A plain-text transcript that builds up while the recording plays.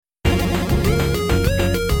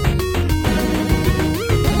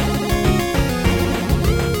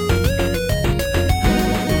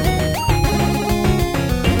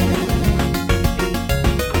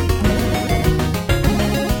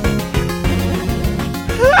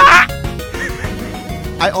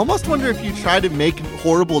I almost wonder if you try to make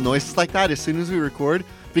horrible noises like that as soon as we record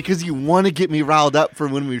because you want to get me riled up for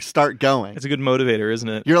when we start going. It's a good motivator, isn't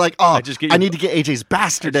it? You're like, oh, I need to get AJ's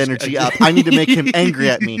bastard energy up. I need to make him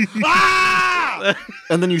angry at me.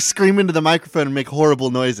 And then you scream into the microphone and make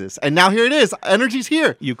horrible noises. And now here it is. Energy's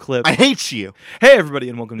here. You clip. I hate you. Hey, everybody,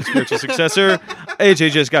 and welcome to Spiritual Successor.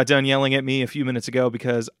 AJ just got done yelling at me a few minutes ago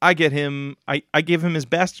because I give him his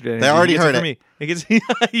bastard energy. They already heard it.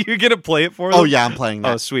 You're going to play it for them? Oh, yeah, I'm playing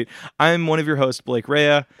that. Oh, sweet. I'm one of your hosts, Blake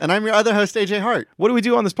Rea. And I'm your other host, AJ Hart. What do we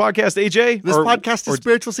do on this podcast, AJ? This podcast is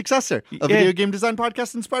Spiritual Successor, a video game design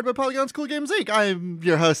podcast inspired by Polygon's Cool Games Inc. I'm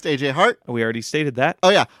your host, AJ Hart. We already stated that. Oh,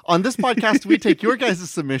 yeah. On this podcast, we take your guys'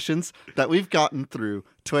 submissions that we've gotten through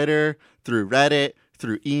Twitter, through Reddit,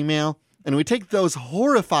 through email, and we take those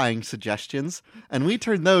horrifying suggestions and we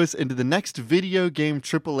turn those into the next video game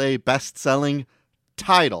AAA best-selling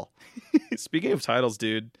title. Speaking of titles,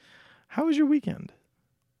 dude, how was your weekend?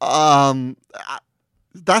 That's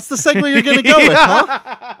the segue you're going to go with,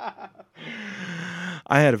 huh?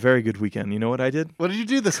 I had a very good weekend. You know what I did? What did you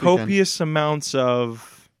do this weekend? Copious amounts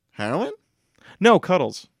heroin? No,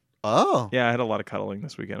 cuddles. Oh. Yeah, I had a lot of cuddling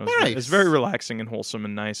this weekend. Nice. It was very relaxing and wholesome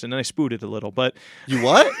and nice. And then I spooted a little, but... You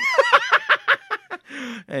what?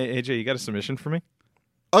 Hey, AJ, you got a submission for me?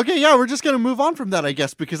 Okay, yeah, we're just going to move on from that, I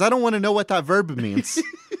guess, because I don't want to know what that verb means.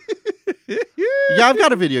 Yeah, I've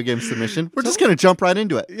got a video game submission. We're just going to jump right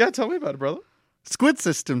into it. Yeah, tell me about it, brother. Squid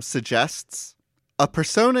Systems suggests a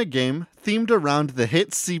Persona game themed around the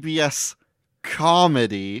hit CBS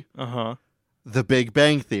comedy, The Big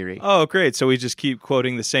Bang Theory. Oh, great. So we just keep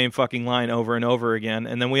quoting the same fucking line over and over again.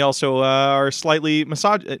 And then we also are slightly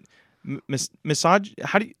misogynistic?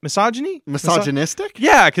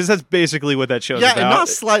 Yeah, because that's basically what that show's about. Yeah, and not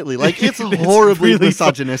slightly. Like, it's horribly really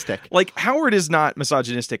misogynistic. Like, Howard is not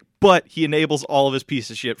misogynistic, but he enables all of his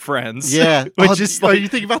piece of shit friends. Yeah. Which is like... Are you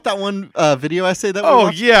thinking about that one video essay that we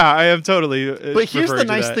watched? Yeah, I am totally But here's the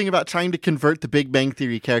nice thing about trying to convert the Big Bang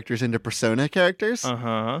Theory characters into Persona characters.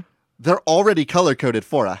 They're already color-coded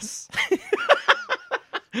for us.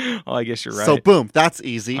 Oh, I guess you're right. So, boom, that's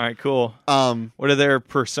easy. All right, cool. What are their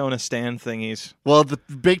Persona stand thingies? Well, the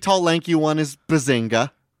big, tall, lanky one is Bazinga.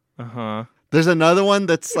 There's another one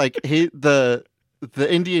that's like the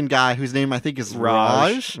Indian guy whose name I think is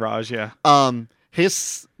Raj. Raj, yeah.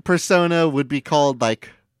 His persona would be called like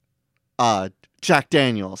Jack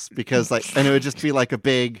Daniels because and it would just be like a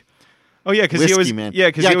big. Oh yeah, because he always man. Yeah,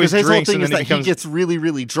 because he always his drinks whole thing and is then that he gets really,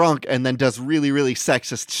 really drunk and then does really, really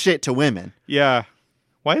sexist shit to women. Yeah.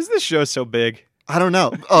 Why is this show so big? I don't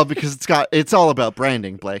know. Oh, because it's all about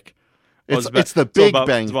branding, Blake. It's the Big Bang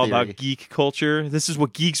Theory. It's all about geek culture. This is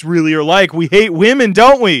what geeks really are like. We hate women,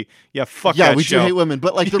 don't we? Yeah, fuck that show. Yeah, we do hate women.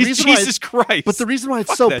 But like the reason Jesus Christ. But the reason why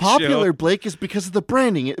it's so popular, Blake, is because of the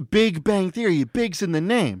branding. Big Bang Theory. Big's in the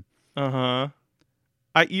name.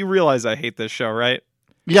 You realize I hate this show, right?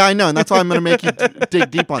 Yeah, I know, and that's why I'm going to make you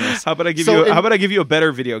dig deep on this. How about I give you a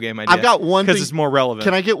better video game idea? I've got one because it's more relevant.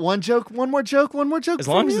 Can I get one more joke? As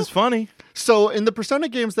long as it's funny. So in the Persona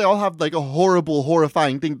games, they all have like a horrible,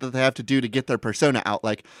 horrifying thing that they have to do to get their persona out.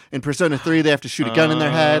 Like in Persona 3, they have to shoot a gun in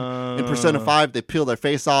their head. In Persona 5, they peel their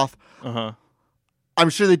face off. I'm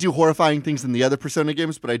sure they do horrifying things in the other Persona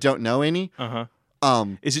games, but I don't know any.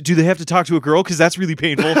 Do they have to talk to a girl? Because that's really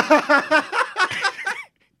painful.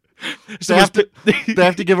 They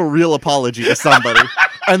have to give a real apology to somebody.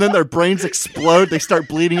 And then their brains explode, they start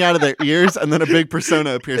bleeding out of their ears, and then a big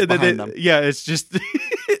persona appears behind them. Yeah, it's just...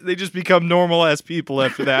 they just become normal-ass people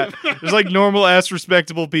after that. There's like normal-ass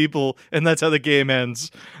respectable people, and that's how the game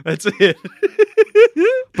ends. That's it.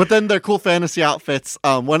 But then their cool fantasy outfits,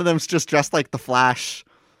 one of them's just dressed like the Flash.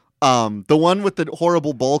 The one with the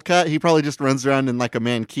horrible bowl cut, he probably just runs around in like a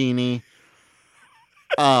mankini.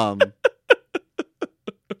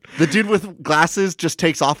 The dude with glasses just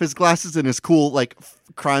takes off his glasses in his cool, like,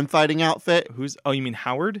 crime-fighting outfit. You mean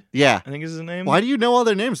Howard? Yeah. I think is his name. Why do you know all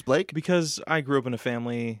their names, Blake? Because I grew up in a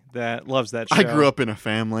family that loves that show. I grew up in a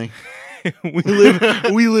family. we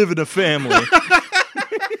live in a family.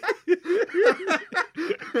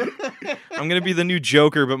 I'm going to be the new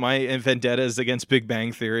Joker, but my vendetta is against Big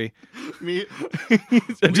Bang Theory. We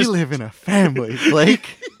live in a family,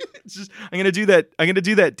 Blake. I'm gonna do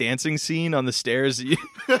that dancing scene on the stairs,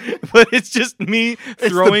 but it's just me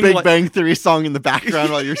throwing the Big Bang Theory song in the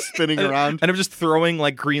background while you're spinning around, and I'm just throwing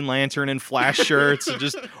like Green Lantern and Flash shirts, and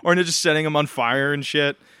just setting them on fire and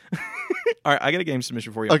shit. All right, I got a game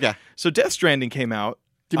submission for you. Okay, so Death Stranding came out.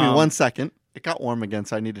 Give me 1 second. It got warm again,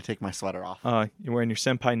 so I need to take my sweater off. You're wearing your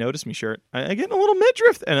Senpai Notice Me shirt. I get a little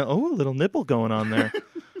midriff and a little nipple going on there.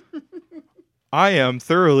 I am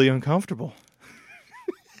thoroughly uncomfortable.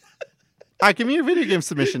 right, give me your video game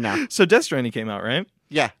submission now. So Death Stranding came out, right?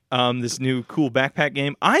 Yeah. This new cool backpack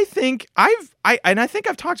game. I think I've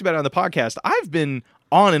talked about it on the podcast. I've been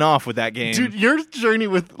on and off with that game. Dude, your journey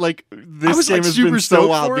with this I game was, has super been so stoked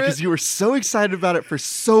wild for because it. you were so excited about it for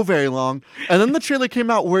so very long. And then the trailer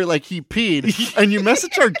came out where he peed and you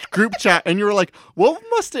messaged our group chat and you were like, what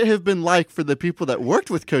must it have been like for the people that worked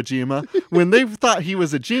with Kojima when they thought he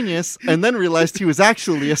was a genius and then realized he was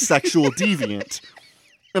actually a sexual deviant?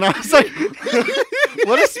 And I was like,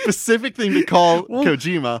 what a specific thing to call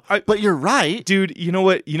Kojima. But you're right. Dude, you know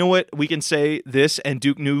what? You know what we can say this and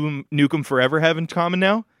Duke Nukem Forever have in common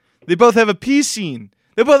now? They both have a pee scene.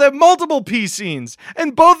 They both have multiple pee scenes.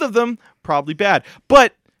 And both of them probably bad.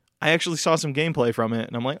 But I actually saw some gameplay from it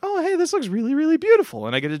and I'm like, oh, hey, this looks really, really beautiful.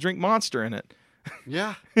 And I get to drink Monster in it.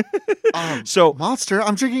 Yeah. So Monster,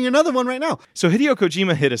 I'm drinking another one right now. So Hideo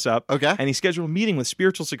Kojima hit us up. Okay. And he scheduled a meeting with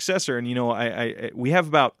Spiritual Successor. And, we have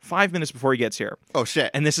about 5 minutes before he gets here. Oh, shit.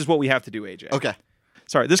 And this is what we have to do, AJ. Okay.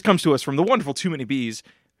 Sorry, this comes to us from the wonderful Too Many Bees.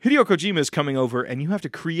 Hideo Kojima is coming over, and you have to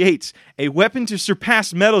create a weapon to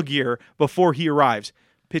surpass Metal Gear before he arrives.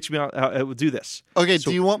 Pitch me out. We'll do this. Okay, So-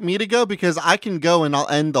 do you want me to go? Because I can go and I'll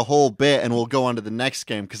end the whole bit and we'll go on to the next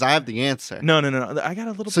game because I have the answer. No. I got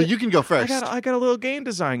a little So bit. you can go first. I got a little game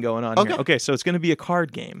design going on Okay. here. Okay, so it's going to be a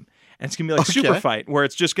card game. And it's going to be like Okay. Super Fight, where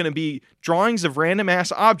it's just going to be drawings of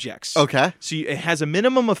random-ass objects. Okay. So it has a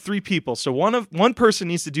minimum of 3 people. So one person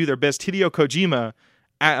needs to do their best Hideo Kojima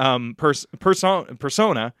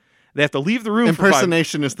persona. They have to leave the room for 5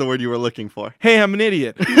 Impersonation is the word you were looking for. Hey, I'm an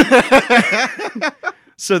idiot.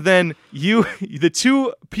 So then the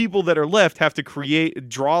 2 people that are left have to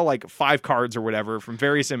draw like 5 cards or whatever from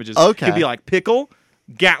various images. Okay. It could be like pickle,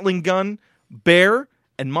 Gatling gun, bear,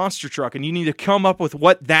 and monster truck, and you need to come up with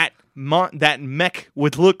what that mech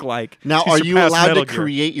would look like. Now, to are you surpass allowed Metal to Gear.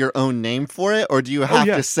 create your own name for it, or do you have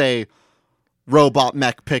yeah. to say robot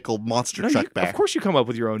mech pickle monster No, truck bear? Of course, you come up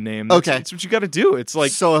with your own name. Okay. That's what you got to do. It's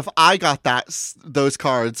like So if I got those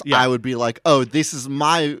cards, Yeah. I would be like, oh, this is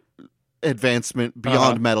my advancement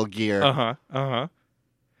beyond Metal Gear.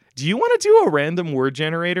 Do you want to do a random word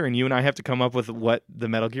generator, and you and I have to come up with what the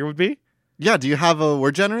Metal Gear would be? Yeah, do you have a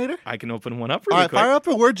word generator? I can open one up All really right, quick. fire up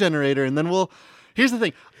a word generator, and then Here's the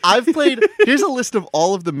thing. Here's a list of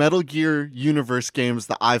all of the Metal Gear universe games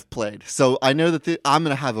that I've played. So I know that I'm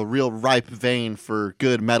going to have a real ripe vein for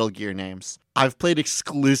good Metal Gear names. I've played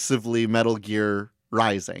exclusively Metal Gear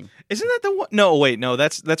Rising. Isn't that the one? No, wait, no.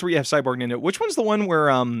 That's where you have Cyborg Ninja. Which one's the one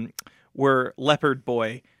where Leopard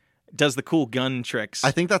Boy does the cool gun tricks?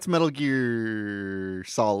 I think that's Metal Gear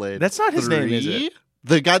Solid. That's not his name, is 3? it?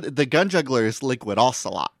 The gun juggler is Liquid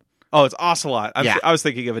Ocelot. Oh, it's Ocelot. Yeah. I was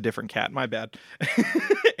thinking of a different cat. My bad.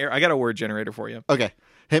 Here, I got a word generator for you. Okay.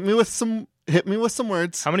 Hit me with some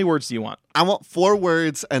words. How many words do you want? I want 4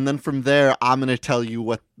 words, and then from there I'm going to tell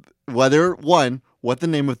you whether 1, what the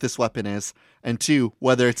name of this weapon is, and 2,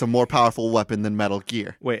 whether it's a more powerful weapon than Metal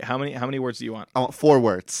Gear. Wait, how many words do you want? I want 4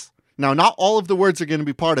 words. Now, not all of the words are going to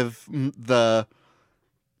be part of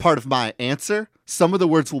my answer. Some of the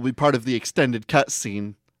words will be part of the extended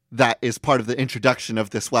cutscene that is part of the introduction of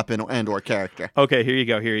this weapon and/or character. Okay, here you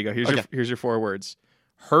go. Okay. Here's your 4 words: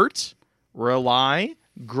 hurt, rely,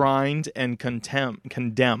 grind, and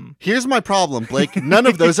condemn. Here's my problem, Blake. None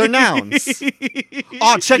of those are nouns.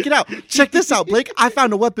 Oh, check it out. Check this out, Blake. I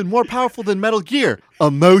found a weapon more powerful than Metal Gear.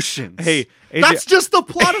 Emotions. Hey, AJ, That's just the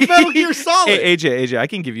plot of Metal Gear Solid. Hey, AJ, I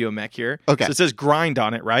can give you a mech here. Okay. So it says grind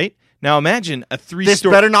on it, right? Now imagine a 3 This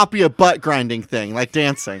story. better not be a butt grinding thing, like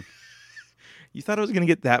dancing. You thought I was going to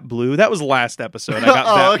get that blue? That was last episode. I got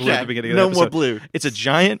that blue at the beginning of the No episode. more blue. It's a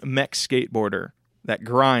giant mech skateboarder that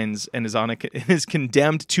grinds and is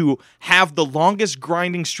condemned to have the longest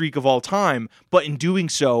grinding streak of all time, but in doing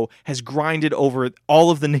so has grinded over all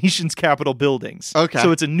of the nation's capital buildings. Okay.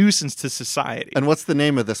 So it's a nuisance to society. And what's the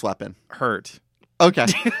name of this weapon? Hurt. Okay.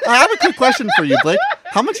 I have a quick question for you, Blake.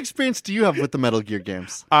 How much experience do you have with the Metal Gear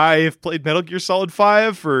games? I've played Metal Gear Solid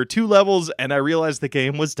 5 for 2 levels, and I realized the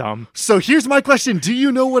game was dumb. So here's my question. Do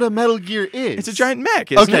you know what a Metal Gear is? It's a giant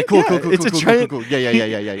mech, isn't Okay, it? cool, Yeah, cool. It's a giant... cool. Yeah.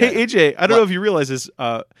 Hey, AJ, I don't What? know if you realize this.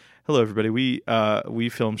 Hello, everybody. We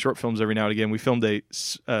film short films every now and again. We filmed a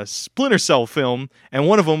Splinter Cell film, and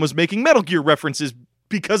one of them was making Metal Gear references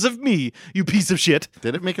because of me, you piece of shit.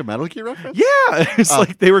 Did it make a Metal Gear reference? Yeah, it's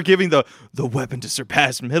like they were giving the weapon to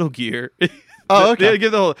surpass Metal Gear. Oh, okay. They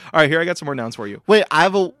give the whole, all right, here, I got some more nouns for you. Wait,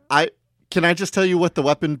 can I just tell you what the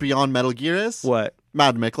weapon beyond Metal Gear is? What?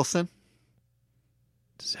 Mad Mikkelsen.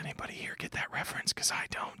 Does anybody here get that reference? Because I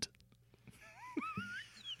don't.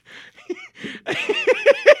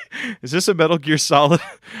 Is this a Metal Gear Solid?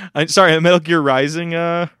 A Metal Gear Rising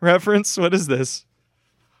reference? What is this?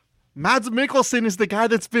 Mads Mikkelsen is the guy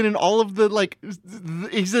that's been in all of the, like,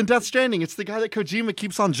 he's in Death Stranding. It's the guy that Kojima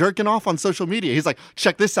keeps on jerking off on social media. He's like,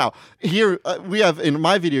 check this out. Here, we have, in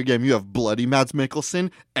my video game, you have bloody Mads Mikkelsen,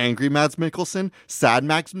 angry Mads Mikkelsen, sad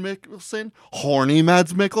Mads Mikkelsen, horny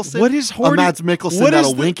Mads Mikkelsen. What is horny? A Mads Mikkelsen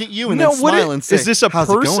that'll wink at you and then smile and say, is this a how's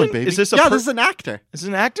person? it going, baby? Is this a this is an actor. Is this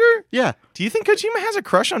an actor? Yeah. Do you think Kojima has a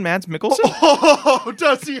crush on Mads Mikkelsen? Oh,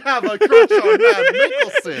 does he have a crush on Mads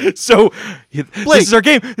Mikkelsen? So, this is our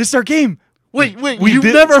game. This is our game. Wait, you've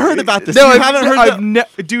never heard about this? No, you haven't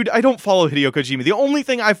heard dude, I don't follow Hideo Kojima. The only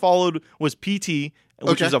thing I followed was PT, which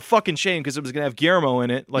Okay. was a fucking shame because it was going to have Guillermo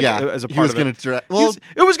in it, like as a part he was of going it. to direct. Well,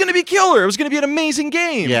 It was going to be killer. It was going to be an amazing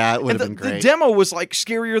game. Yeah, it would And have been The great. demo was like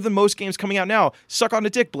scarier than most games coming out now. Suck on a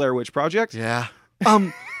dick, Blair Witch Project. yeah.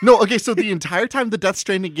 No, okay, so the entire time the Death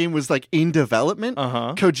Stranding game was like in development,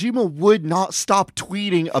 Kojima would not stop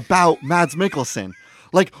tweeting about Mads Mikkelsen.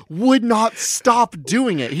 Like, would not stop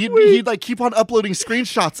doing it. He'd like keep on uploading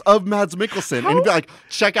screenshots of Mads Mikkelsen and he'd be like,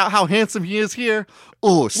 check out how handsome he is here.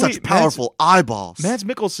 Oh, such Wait, powerful eyeballs. Mads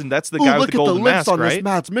Mikkelsen, that's the Ooh, guy with look the at the golden lips mask, on right? this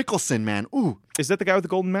Mads Mikkelsen, man. Ooh. Is that the guy with the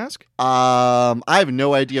golden mask? I have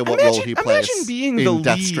no idea what role he plays Imagine being in the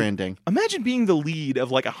Death lead. Stranding. Imagine being the lead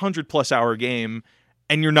of like 100+ hour game,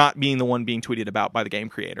 and you're not being the one being tweeted about by the game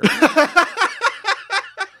creator.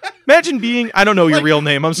 Imagine being, I don't know your real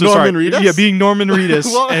name. I'm so Norman sorry. Reedus? Yeah, being Norman Reedus,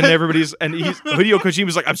 Well- and Hideo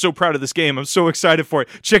Kojima's like, I'm so proud of this game. I'm so excited for it.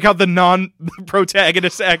 Check out the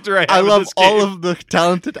non-protagonist actor I have. I in love this game. all of the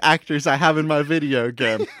talented actors I have in my video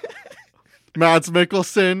game. Mads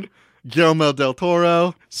Mikkelsen, Guillermo del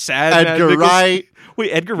Toro, Sad Edgar Mads Mikkelsen. Wright,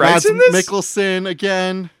 Wait, Edgar Wright's Mads in this? Mikkelsen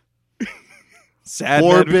again, Sad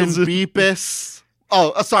Mads Corbin Mikkelsen. Beepus.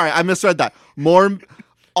 Oh, sorry, I misread that. More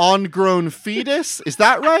on-grown fetus. Is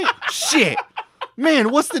that right? Shit,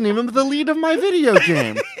 man, what's the name of the lead of my video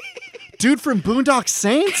game? Dude from Boondock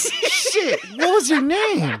Saints? Shit, what was your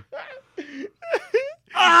name?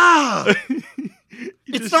 Ah.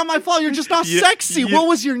 It's not my fault. You're just not sexy. What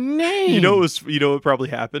was your name? You know what probably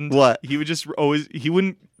happened? What? He would just he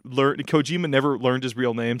wouldn't learn. Kojima never learned his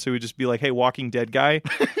real name, so he would just be like, "Hey, Walking Dead guy,"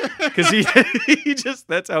 because he just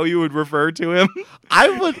that's how you would refer to him. I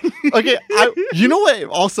would. Okay, you know what? It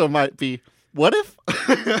also might be. What if?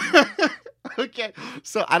 Okay,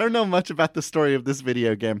 so I don't know much about the story of this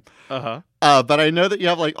video game, but I know that you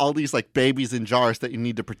have like all these like babies in jars that you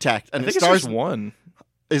need to protect, and I think it stars. it's just one.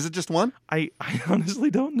 Is it just one? I honestly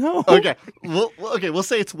don't know. Okay, we'll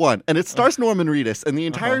say it's one, and it stars Norman Reedus, and the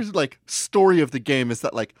entire like story of the game is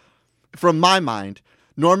that like, from my mind,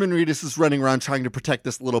 Norman Reedus is running around trying to protect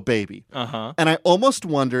this little baby, and I almost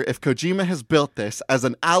wonder if Kojima has built this as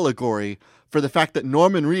an allegory for the fact that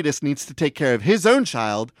Norman Reedus needs to take care of his own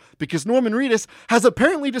child because Norman Reedus has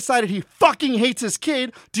apparently decided he fucking hates his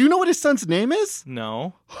kid. Do you know what his son's name is?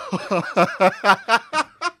 No.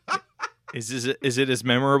 Is it as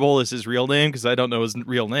memorable as his real name? Because I don't know his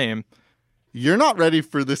real name. You're not ready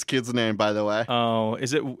for this kid's name, by the way. Oh,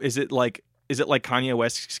 is it like Kanye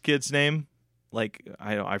West's kid's name? Like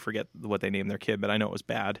I forget what they named their kid, but I know it was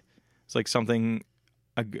bad. It's like something.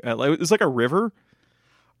 It's like a river.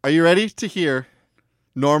 Are you ready to hear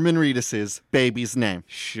Norman Reedus's baby's name?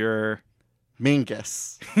 Sure.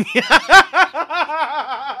 Mingus.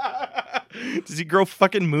 Does he grow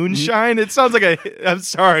fucking moonshine? It sounds like I'm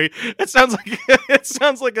sorry. It sounds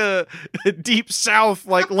like a deep south,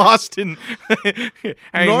 like Lost in. Hey,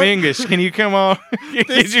 Mingus, can you come on?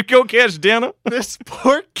 Did you go catch dinner? This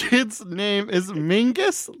poor kid's name is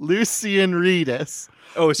Mingus Lucian Reedus.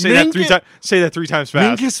 Oh, say that 3 times. Say that 3 times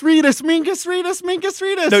fast. Mingus Reedus, Mingus Reedus, Mingus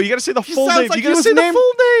Reedus. No, you got to say the full sounds name. like You he got to was say the named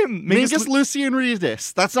full name. Mingus Lucian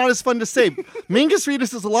Reedus. That's not as fun to say. Mingus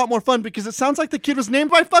Reedus is a lot more fun because it sounds like the kid was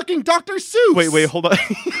named by fucking Dr. Seuss. Wait, hold on.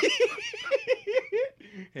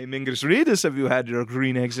 Hey, Mingus Reedus, have you had your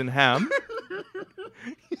green eggs and ham?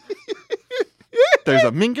 There's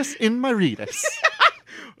a Mingus in my Reedus.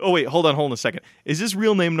 Oh, wait, hold on a second. Is his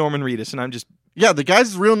real name Norman Reedus? And I'm just... Yeah, the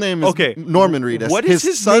guy's real name is Norman Reedus. What is his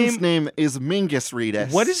his son's name is Mingus Reedus.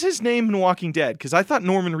 What is his name in Walking Dead? Because I thought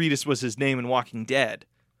Norman Reedus was his name in Walking Dead.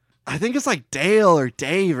 I think it's like Dale or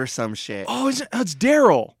Dave or some shit. Oh, it's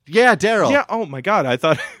Daryl. Yeah, Daryl. Yeah. Oh my God. I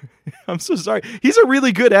thought. I'm so sorry. He's a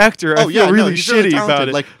really good actor. I feel really he's shitty talented. about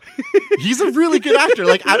it. Like, he's a really good actor.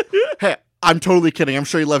 Like, I'm totally kidding. I'm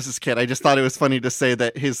sure he loves his kid. I just thought it was funny to say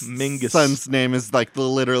that his Mingus. son's name is like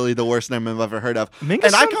literally the worst name I've ever heard of. Mingus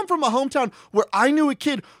and I come from a hometown where I knew a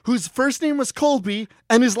kid whose first name was Colby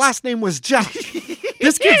and his last name was Jack.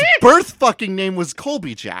 This kid's birth fucking name was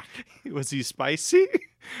Colby Jack. Was he spicy?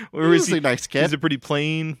 Or He was was a nice kid. Is a pretty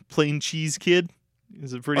plain cheese kid?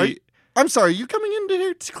 Is it pretty? I'm sorry, you coming into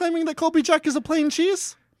here claiming that Colby Jack is a plain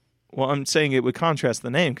cheese? Well, I'm saying it would contrast the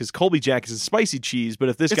name because Colby Jack is a spicy cheese, but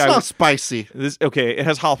if this It's guy not spicy. okay, it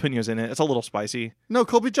has jalapenos in it. It's a little spicy. No,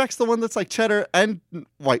 Colby Jack's the one that's like cheddar and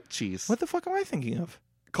white cheese. What the fuck am I thinking of?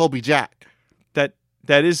 Colby Jack.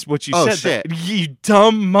 That is what you Oh, said. shit. You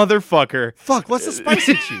dumb motherfucker. Fuck, what's the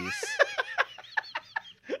spicy cheese?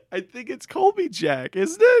 I think it's Colby Jack,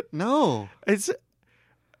 isn't it? No.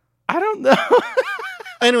 I don't know.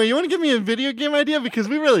 Anyway, you want to give me a video game idea because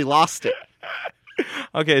we really lost it.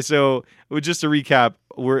 Okay, so just to recap,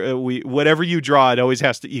 we whatever you draw, it always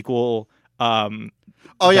has to equal.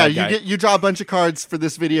 Oh yeah, Bad guy. you draw a bunch of cards for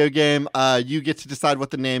this video game. You get to decide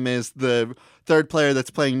what the name is. The third player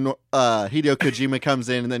that's playing Hideo Kojima comes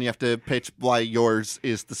in, and then you have to pitch why yours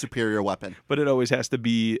is the superior weapon. But it always has to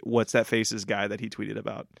be what's that face's guy that he tweeted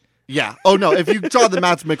about. Yeah. Oh no, if you draw the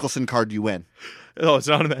Mads Mikkelsen card, you win. Oh, it's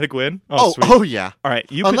an automatic win. Oh, Sweet. oh yeah. All right.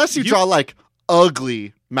 Unless you draw like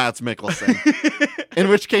ugly Mads Mikkelsen, in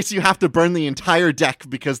which case you have to burn the entire deck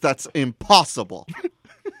because that's impossible.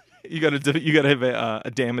 you gotta have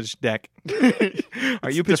a damaged deck. All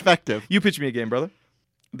right, you pitch. Defective. You pitch me a game, brother.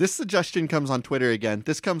 This suggestion comes on Twitter again.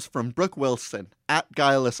 This comes from Brooke Wilson at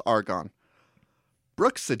Guileless Argon.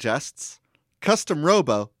 Brooke suggests custom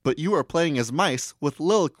robo, but you are playing as mice with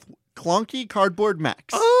little clonky cardboard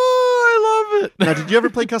mechs. Oh, I love it. Now, did you ever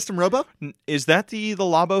play custom robo? Is that the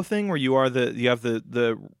Labo thing where you have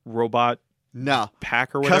the robot No.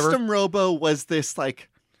 pack or whatever? Custom robo was this like,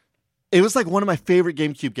 it was like one of my favorite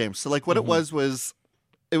GameCube games. So like what it was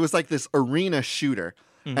it was like this arena shooter.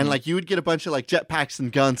 And like you would get a bunch of like jetpacks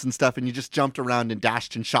and guns and stuff, and you just jumped around and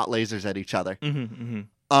dashed and shot lasers at each other.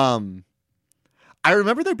 I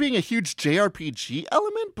remember there being a huge JRPG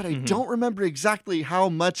element, but I don't remember exactly how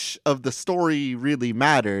much of the story really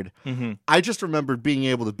mattered. I just remembered being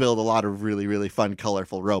able to build a lot of really, really fun,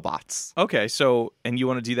 colorful robots. Okay, so and you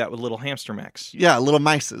want to do that with little hamster mechs? Yeah, little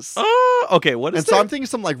mices. Oh, okay. What is And so I'm thinking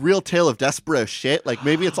some like real Tale of Despero shit. Like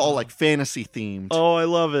maybe it's all like fantasy themed. Oh, I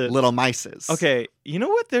love it. Little mices. Okay, you know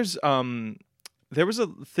what? There was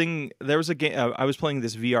a game. I was playing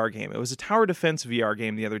this VR game. It was a tower defense VR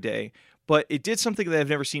game the other day, but it did something that I've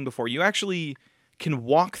never seen before. You actually can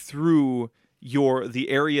walk through the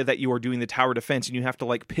area that you are doing the tower defense, and you have to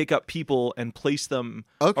like pick up people and place them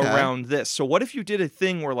around this. So what if you did a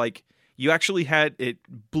thing where like you actually had it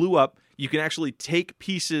blew up? You can actually take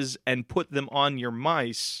pieces and put them on your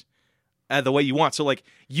mice the way you want. So like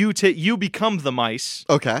you become the mice.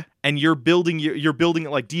 Okay. And you're building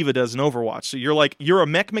it like Diva does in Overwatch. So you're a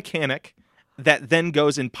mech mechanic that then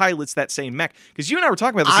goes and pilots that same mech. Because you and I were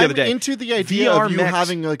talking about this the other day. I'm into the idea VR of you mechs.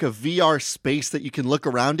 having like a VR space that you can look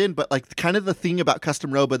around in, but like kind of the thing about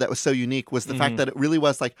Custom Robo that was so unique was the fact that it really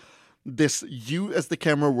was like this, you as the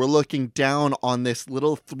camera were looking down on this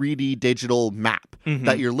little 3D digital map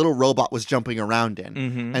that your little robot was jumping around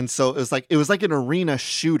in. And so it was like an arena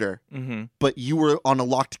shooter, but you were on a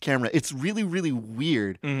locked camera. It's really, really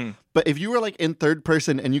weird. But if you were like in third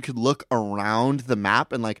person and you could look around the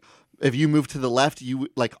map, and like if you move to the left, you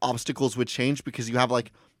like obstacles would change because you have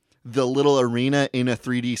like the little arena in a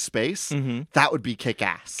 3D space, that would be kick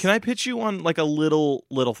ass. Can I pitch you on like a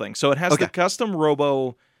little thing? So it has the custom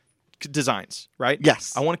robo designs, right?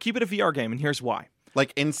 Yes. I want to keep it a VR game, and here's why.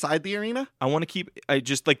 Like inside the arena? I want to keep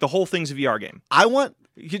just like the whole thing's a VR game. I want...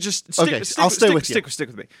 You just I'll stay with you. Stick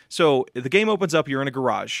with me. So the game opens up. You're in a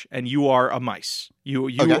garage, and you are a mice. You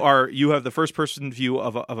have the first person view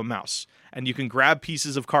of a mouse, and you can grab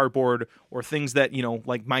pieces of cardboard or things that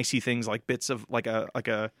like micey things, like bits of like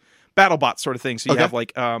a BattleBot sort of thing. So you have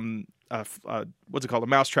like what's it called, a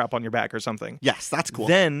mousetrap on your back or something. Yes, that's cool.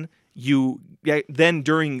 Then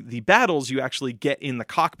during the battles, you actually get in the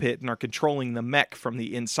cockpit and are controlling the mech from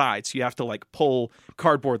the inside. So you have to like pull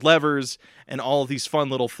cardboard levers and all of these fun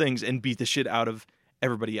little things and beat the shit out of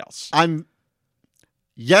everybody else.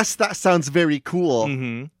 Yes, that sounds very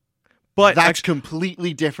cool. But that's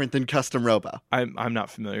completely different than Custom Robo. I'm not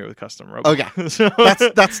familiar with Custom Robo. Okay,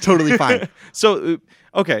 that's totally fine. So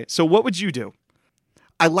so what would you do?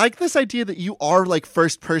 I like this idea that you are like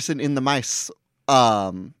first person in the mice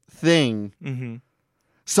thing.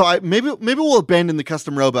 So maybe we'll abandon the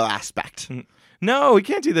Custom Robo aspect. No, we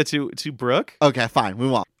can't do that to Brooke. Okay, fine, we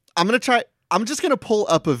won't. I'm just gonna pull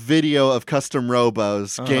up a video of Custom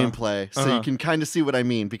Robo's gameplay so you can kind of see what I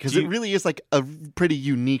mean, because it really is like a pretty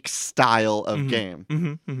unique style of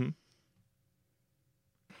game.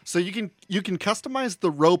 So you can customize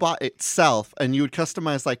the robot itself, and you would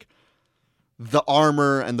customize like the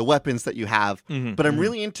armor and the weapons that you have. But I'm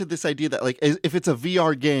really into this idea that like if it's a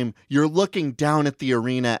VR game, you're looking down at the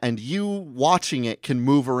arena and you watching it can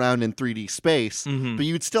move around in 3D space, but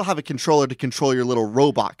you'd still have a controller to control your little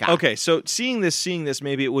robot guy. Okay, so seeing this,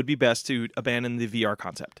 maybe it would be best to abandon the VR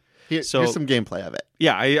concept. Here's some gameplay of it.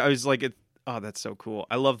 Yeah, I was like, oh, that's so cool.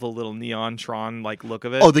 I love the little neon Tron like look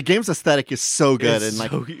of it. Oh, the game's aesthetic is so good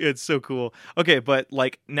it's so cool. Okay, but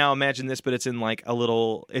like now imagine this, but it's in like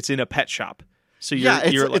it's in a pet shop. So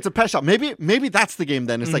it's a pet shop. Maybe that's the game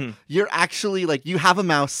then. It's like you're actually like you have a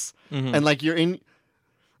mouse and like you're in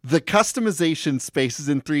the customization space is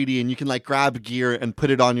in 3D and you can like grab gear and put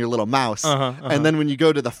it on your little mouse. And then when you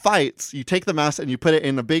go to the fights, you take the mouse and you put it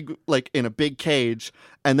in a big cage,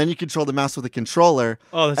 and then you control the mouse with a controller.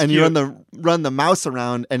 Oh, that's and cute. you run the mouse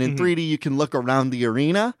around, and in 3D you can look around the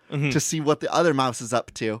arena to see what the other mouse is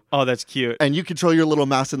up to. Oh, that's cute. And you control your little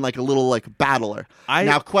mouse in like a little like battler.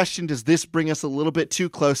 Now, question, does this bring us a little bit too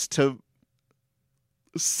close to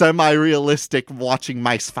semi-realistic watching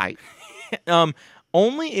mice fight?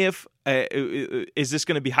 Only if is this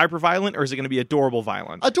going to be hyper violent or is it going to be adorable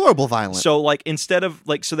violent? Adorable violent. So like instead of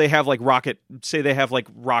like so they have like rocket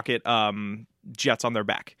jets on their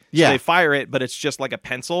back. So Yeah. they fire it, but it's just like a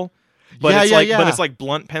pencil. But but it's like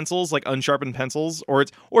blunt pencils, like unsharpened pencils, or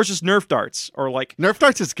it's just Nerf darts, or like Nerf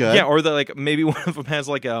darts is good. yeah, or maybe one of them has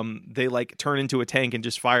like they like turn into a tank and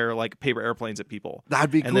just fire like paper airplanes at people.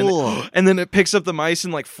 That'd be And cool. and then it picks up the mice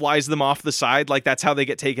and like flies them off the side. Like that's how they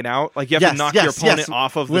get taken out. Like you have to knock your opponent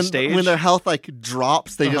off of the stage. When their health like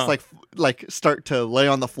drops, they just like start to lay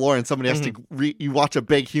on the floor, and somebody has to you watch a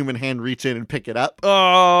big human hand reach in and pick it up.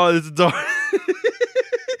 Oh, it's dark.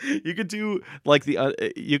 You could do like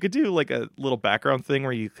you could do like a little background thing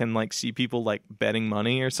where you can like see people like betting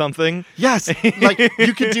money or something. Yes, like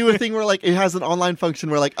you could do a thing where like it has an online function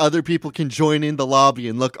where like other people can join in the lobby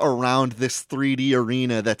and look around this 3D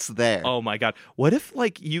arena that's there. Oh my god! What if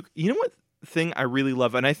like you know what thing I really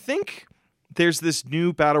love, and I think there's this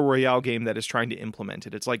new battle royale game that is trying to implement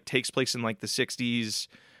it. It's like takes place in like the 60s.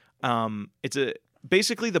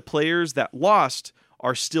 Basically the players that lost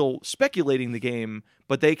are still speculating the game,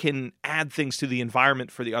 but they can add things to the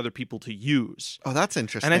environment for the other people to use. Oh, that's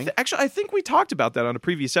interesting. And I think we talked about that on a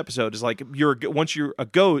previous episode. Is like once you're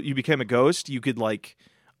you became a ghost, you could like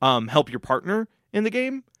help your partner in the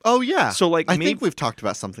game. Oh yeah. So like I think we've talked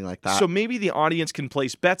about something like that. So maybe the audience can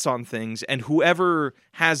place bets on things, and whoever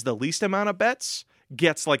has the least amount of bets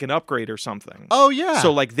gets like an upgrade or something. Oh yeah.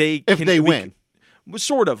 So like if they win.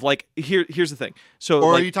 Sort of like here's the thing. So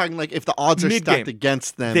or like, are you talking like if the odds are stacked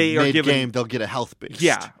against them mid-game, they'll get a health boost?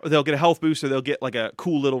 Yeah, they'll get a health boost, or they'll get like a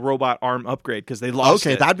cool little robot arm upgrade because they lost.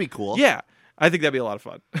 Okay, it. That'd be cool. Yeah, I think that'd be a lot of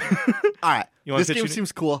fun. All right, this game me?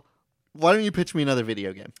 seems cool. Why don't you pitch me another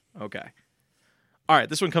video game? Okay. All right,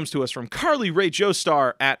 this one comes to us from Carly Ray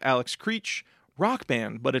Joestar at Alex Creech. Rock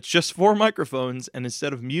band, but it's just 4 microphones, and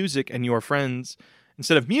instead of music,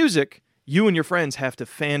 you and your friends have to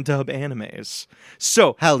fan dub animes.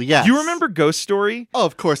 So, hell yes. You remember Ghost Story? Oh,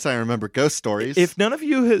 of course I remember Ghost Stories. If none of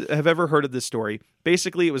you have ever heard of this story,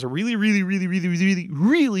 basically it was a really, really, really, really, really,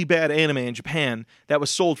 really bad anime in Japan that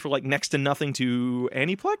was sold for like next to nothing to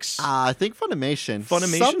Aniplex. I think Funimation.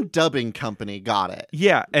 Funimation? Some dubbing company got it.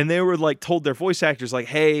 Yeah, and they were like told their voice actors like,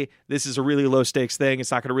 hey, this is a really low stakes thing.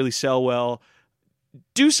 It's not going to really sell well.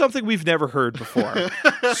 Do something we've never heard before.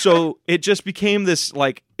 So it just became this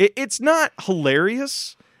like it's not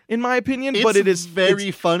hilarious in my opinion, but it is very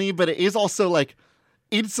funny, but it is also like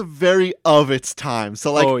it's very of its time.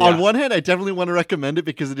 So like on one hand, I definitely want to recommend it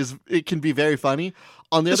because it can be very funny.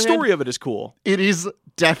 On the other hand, the story of it is cool. It is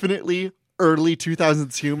definitely early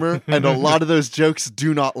 2000s humor, and a lot of those jokes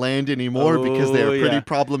do not land anymore because they are pretty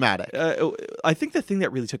problematic. I think the thing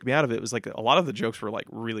that really took me out of it was like a lot of the jokes were like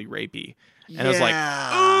really rapey. And I was like,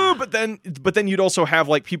 oh, but then you'd also have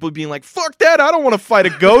like people being like, fuck that, I don't want to fight a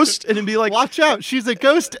ghost. And it'd be like, watch out, she's a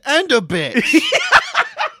ghost and a bitch.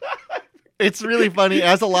 It's really funny. It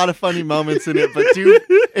has a lot of funny moments in it, but if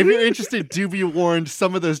you're interested, do be warned,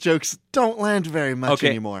 some of those jokes don't land very much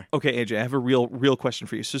anymore. Okay, AJ, I have a real question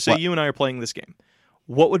for you. So say you and I are playing this game.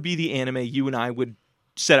 What would be the anime you and I would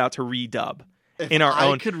set out to redub in our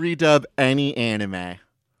own? I could redub any anime.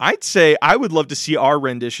 I'd say I would love to see our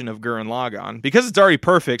rendition of Gurren Lagann because it's already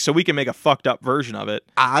perfect, so we can make a fucked up version of it.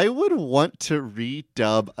 I would want to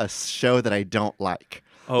redub a show that I don't like.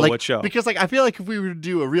 Oh, like, what show? Because like I feel like if we were to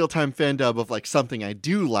do a real-time fan dub of like something I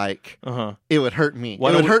do like, it would hurt me. It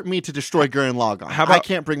would hurt me to destroy Gurren Lagann. I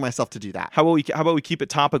can't bring myself to do that. How about we keep it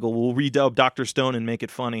topical? We'll redub Dr. Stone and make it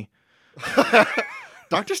funny.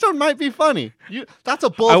 Dr. Stone might be funny. That's a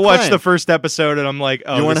bold I watched claim. the first episode and I'm like,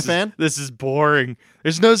 oh, You weren't this a fan? This is boring.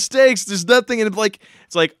 There's no stakes. There's nothing. And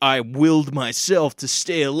it's like I willed myself to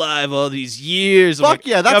stay alive all these years. I'm Fuck like,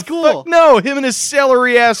 yeah, that's cool. Fuck no, him and his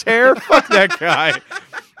celery ass hair. Fuck that guy.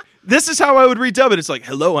 This is how I would redub it. It's like,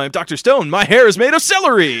 hello, I'm Dr. Stone. My hair is made of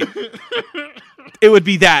celery. It would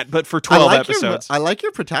be that, but for 12 episodes. I like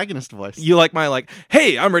your protagonist voice. You like my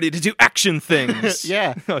hey, I'm ready to do action things.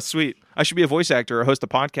 Yeah. Oh, sweet. I should be a voice actor or host a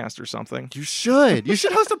podcast or something. You should. You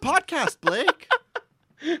should host a podcast, Blake.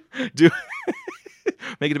 Do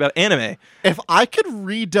make it about anime. If I could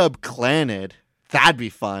redub Clanid, that'd be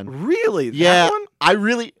fun. Really? Yeah. That one?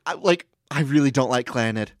 I really don't like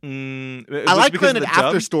Clanid. I like Clanid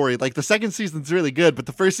After Story. Like, the second season's really good, but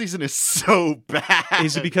the first season is so bad.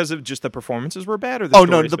 Is it because of just the performances were bad, or the Oh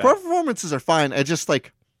no, story's the bad? performances are fine. I just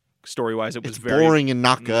like Story-wise, it was it's very boring and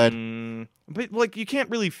not good. But you can't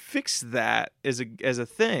really fix that as a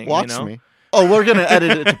thing. Watch you know? me. Oh, we're gonna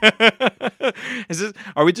edit it.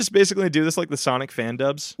 Are we just basically gonna do this like the Sonic fan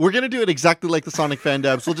dubs? We're gonna do it exactly like the Sonic fan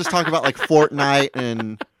dubs. We'll just talk about like Fortnite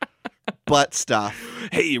and butt stuff.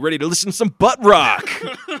 Hey, you ready to listen to some butt rock?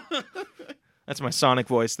 That's my Sonic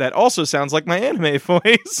voice. That also sounds like my anime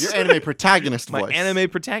voice. Your anime protagonist my voice. anime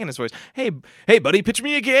protagonist voice. Hey, buddy, pitch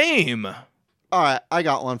me a game. All right, I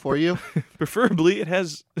got one for you. Preferably, it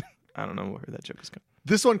has. I don't know where that joke is coming.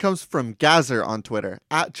 This one comes from Gazer on Twitter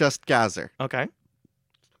 @JustGazer. Okay.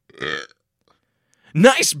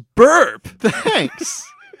 Nice burp. Thanks.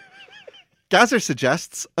 Gazer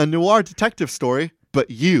suggests a noir detective story, but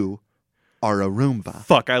you are a Roomba.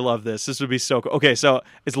 Fuck, I love this. This would be so cool. Okay, so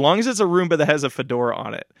as long as it's a Roomba that has a fedora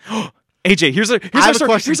on it. AJ, here's I our have a story.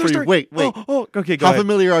 question Here's our for you. story. Wait. Oh, okay, go How ahead.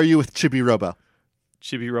 familiar are you with Chibi Robo?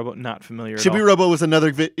 Chibi Robo, not familiar at Chibi all. Robo was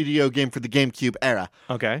another video game for the GameCube era.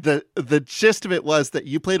 Okay. The gist of it was that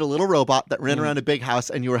you played a little robot that ran around a big house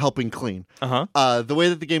and you were helping clean. Uh-huh. The way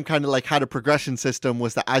that the game kind of like had a progression system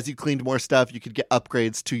was that as you cleaned more stuff, you could get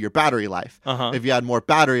upgrades to your battery life. Uh-huh. If you had more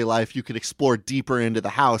battery life, you could explore deeper into the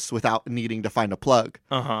house without needing to find a plug.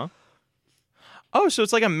 Uh-huh. Oh, so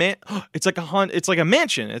it's like it's like a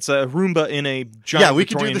mansion. It's a Roomba in a giant we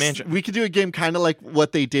could do Victorian this. mansion. We could do a game kind of like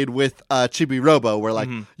what they did with Chibi Robo, where like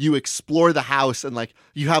you explore the house and like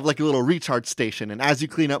you have like a little recharge station, and as you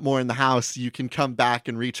clean up more in the house, you can come back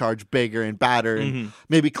and recharge bigger and badder, and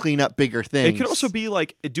maybe clean up bigger things. It could also be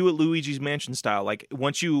like do it Luigi's Mansion style. Like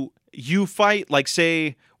once you fight, like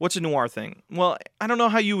say, what's a noir thing? Well, I don't know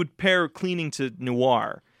how you would pair cleaning to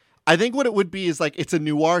noir. I think what it would be is like it's a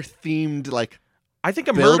noir themed like. I think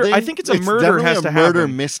a building. murder. I think it's a murder definitely has a to murder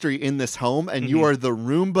happen. mystery in this home, and you are the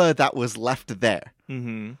Roomba that was left there.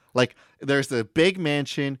 Mm-hmm. Like there's a big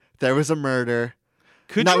mansion, there was a murder.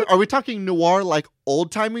 Could Now, you? are we talking noir like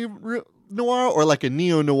old timey noir or like a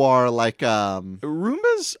neo noir like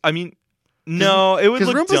Roombas? I mean, no, it would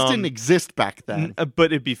because look Roombas dumb. didn't exist back then.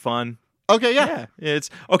 But it'd be fun. Okay, yeah.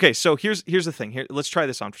 It's okay. So here's the thing. Here, let's try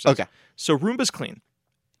this on for a second. Okay. So Roomba's clean.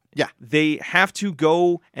 Yeah. They have to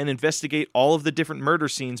go and investigate all of the different murder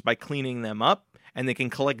scenes by cleaning them up, and they can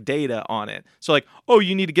collect data on it. So like, oh,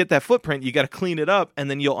 you need to get that footprint, you got to clean it up,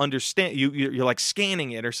 and then you'll understand. You're like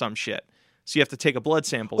scanning it or some shit. So you have to take a blood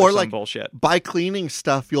sample or some like bullshit. by cleaning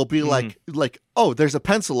stuff, you'll be like, oh, there's a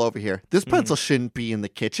pencil over here. This pencil shouldn't be in the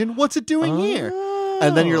kitchen. What's it doing here?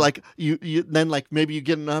 And then you're like, you then like maybe you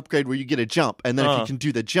get an upgrade where you get a jump, and then if you can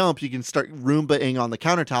do the jump, you can start Roomba-ing on the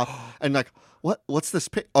countertop, and like. What's this?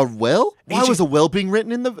 A will? Why AJ was a will being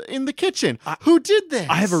written in the kitchen? Who did this?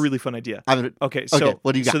 I have a really fun idea. Okay, so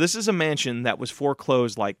what do you got? So this is a mansion that was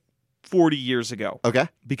foreclosed like 40 years ago. Okay.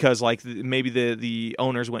 Because like maybe the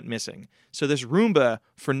owners went missing. So this Roomba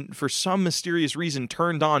for some mysterious reason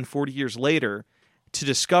turned on 40 years later to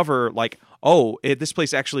discover like, oh, this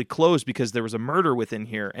place actually closed because there was a murder within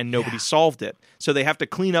here and nobody solved it. So they have to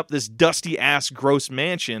clean up this dusty ass gross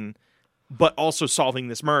mansion, but also solving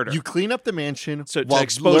this murder. You clean up the mansion So to while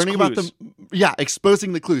expose learning clues. about the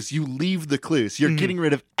exposing the clues. You leave the clues. You're getting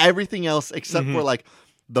rid of everything else except for like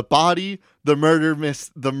the body, the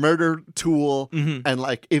murder tool, and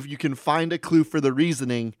like if you can find a clue for the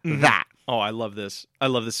reasoning, that. Oh, I love this. I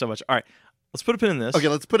love this so much. All right, let's put a pin in this. Okay,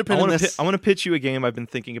 let's put a pin in this. I want to pitch you a game I've been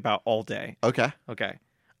thinking about all day. Okay. Okay.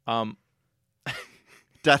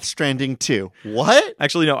 Death Stranding 2. What?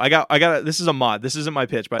 Actually, no. I got. This is a mod. This isn't my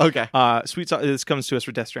pitch, but Okay. This comes to us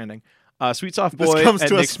for Death Stranding. Sweet Soft Boy. This comes at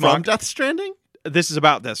to Nick us from Smock. Death Stranding? This is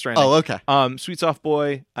about Death Stranding. Oh, okay. Sweet Soft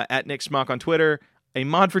Boy at Nick Smock on Twitter. A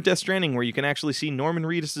mod for Death Stranding where you can actually see Norman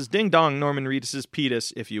Reedus's ding dong, Norman Reedus's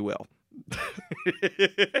penis, if you will.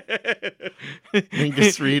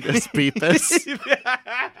 Angus Reed as Beepus.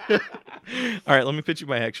 All right, let me pitch you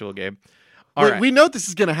my actual game. All Wait, right. we know this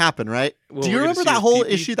is going to happen, right? Well, Do you we're gonna remember see that his whole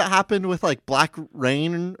pee-pee? issue that happened with like Black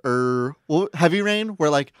Rain or Heavy Rain, where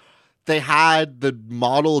like they had the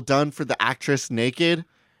model done for the actress naked,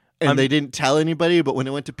 and they didn't tell anybody, but when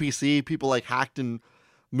it went to PC, people like hacked and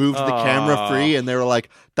moved the camera free, and they were like,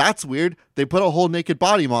 "That's weird. They put a whole naked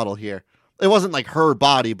body model here." It wasn't like her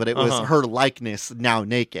body, but it was her likeness now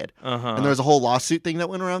naked, and there was a whole lawsuit thing that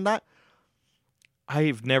went around that.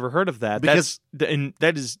 I've never heard of that. Because-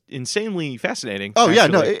 that is insanely fascinating. Oh yeah,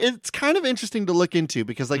 no, actually. it's kind of interesting to look into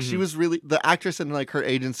because like she was really the actress and like her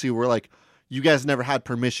agency were like, you guys never had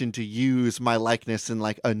permission to use my likeness in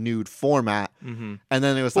like a nude format, and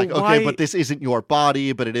then it was But like, okay, why- but this isn't your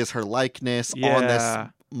body, but it is her likeness on Yeah. this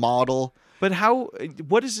model. But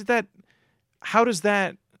what is it that? How does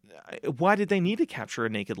that? Why did they need to capture a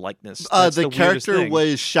naked likeness? That's The weirdest character thing.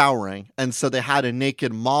 was showering, and so they had a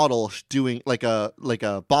naked model doing like a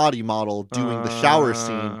body model doing the shower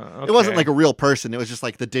scene. It wasn't okay. like a real person; it was just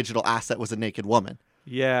like the digital asset was a naked woman.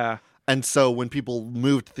 Yeah. And so when people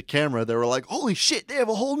moved the camera, they were like, "Holy shit! They have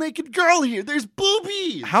a whole naked girl here. There's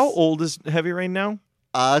boobies." How old is Heavy Rain now?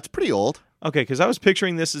 It's pretty old. Okay, because I was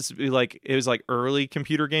picturing this as like it was like early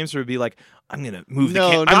computer games where it'd be like, I'm gonna move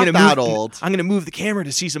No, the camera. not that old. I'm gonna move the camera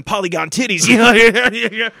to see some polygon titties.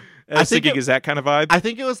 I was think thinking, is that kind of vibe? I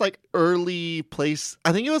think it was like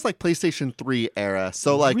I think it was like PlayStation 3 era.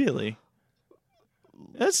 So like really,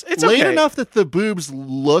 it's late okay. enough that the boobs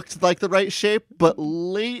looked like the right shape, but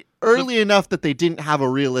early enough that they didn't have a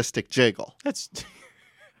realistic jiggle. That's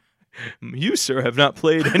you, sir, have not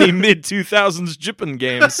played any mid 2000s Jippin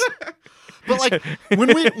games. But like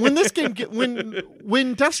when this game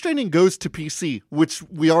when Death Stranding goes to PC, which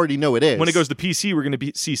we already know it is. When it goes to PC, we're gonna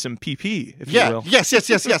see some PP. If you Yeah, will. yes,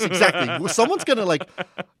 exactly. Someone's gonna like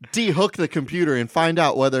de-hook the computer and find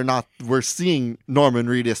out whether or not we're seeing Norman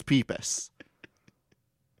Reedus' peepus.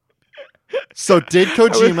 So did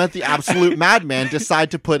Kojima, the absolute madman,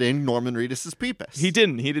 decide to put in Norman Reedus' peepus? He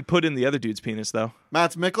didn't. He did put in the other dude's penis though.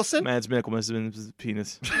 Mads Mikkelsen? Mads Mikkelsen's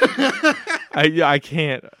penis. I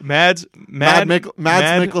can't. Mads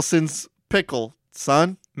Mikkelsen's pickle,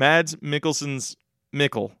 son. Mads Mikkelsen's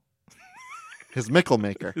mickle. His mickle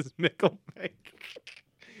maker. His mickle maker.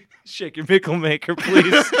 Shake your mickle maker,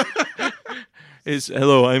 please.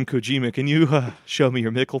 Hello, I'm Kojima. Can you show me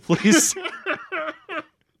your mickle, please?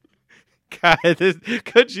 God,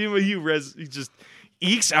 Kojima, he just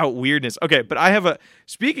ekes out weirdness. Okay, but I have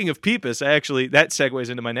speaking of peepus, that segues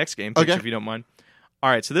into my next game, Okay. if you don't mind. All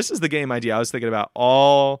right, so this is the game idea I was thinking about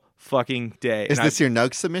all fucking day. Is this your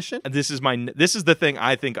nug submission? This is the thing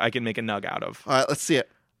I think I can make a nug out of. All right, let's see it.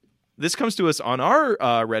 This comes to us on our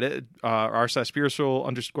Reddit,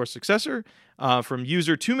 r/spiritual_successor, from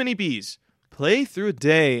user Too Many Bees. Play through a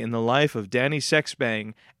day in the life of Danny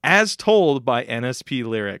Sexbang as told by NSP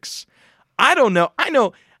Lyrics. I don't know. I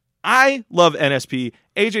know. I love NSP.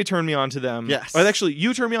 AJ turned me on to them. Yes. Or actually,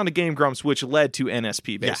 you turned me on to Game Grumps, which led to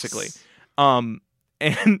NSP, basically. Yes.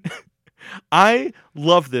 And I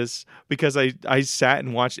love this because I sat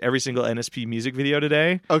and watched every single NSP music video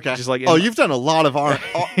today. Okay. Just like you've done a lot of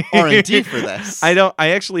R&D for this. I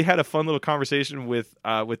actually had a fun little conversation with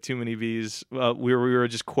Too Many Bees. We were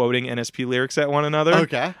just quoting NSP lyrics at one another.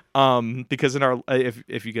 Okay. Because in our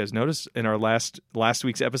if you guys notice in our last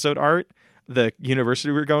week's episode art, the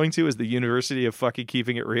university we're going to is the University of fucking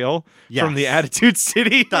Keeping It Real from the Yes. Attitude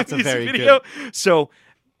City. That's a music very video. So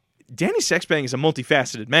Danny Sexbang is a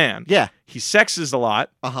multifaceted man. Yeah. He sexes a lot.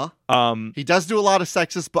 Uh-huh. He does do a lot of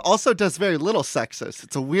sexes, but also does very little sexes.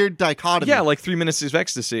 It's a weird dichotomy. Yeah, like 3 minutes of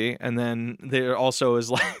ecstasy, and then there also is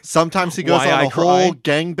like Sometimes he goes Why on I a Cry. whole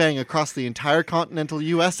gangbang across the entire continental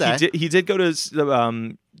USA. he did go to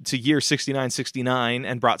year 6969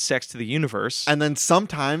 and brought sex to the universe. And then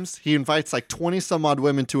sometimes he invites like 20 some odd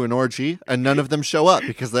women to an orgy, and none of them show up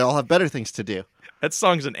because they all have better things to do. That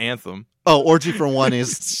song's an anthem. Oh, Orgy for One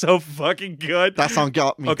is... It's so fucking good. That song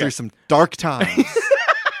got me Okay. through some dark times.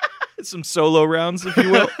 Some solo rounds, if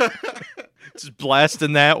you will. Just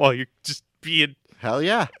blasting that while you're just being... Hell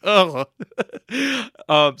yeah. Ugh.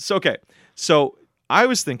 So I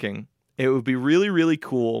was thinking it would be really, really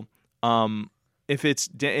cool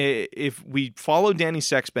if we follow Danny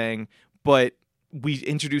Sexbang, but we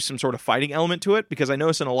introduce some sort of fighting element to it, because I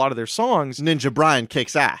notice in a lot of their songs, Ninja Brian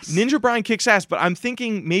kicks ass. Ninja Brian kicks ass, but I'm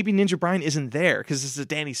thinking maybe Ninja Brian isn't there because this is a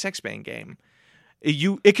Danny Sexbang game.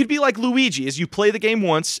 it could be like Luigi, is you play the game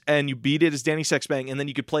once and you beat it as Danny Sexbang, and then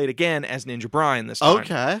you could play it again as Ninja Brian this time.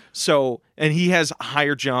 Okay. So, and he has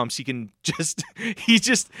higher jumps. He can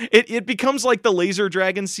it becomes like the laser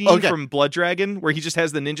dragon scene from Blood Dragon, where he just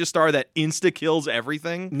has the ninja star that insta kills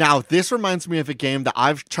everything. Now, this reminds me of a game that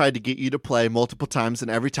I've tried to get you to play multiple times,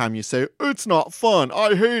 and every time you say, it's not fun,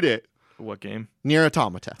 I hate it. What game? Nier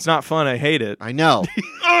Automata. It's not fun, I hate it. I know.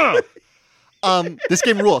 This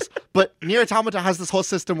game rules. But Nier Automata has this whole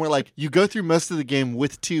system where, like, you go through most of the game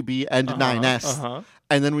with 2B and 9S,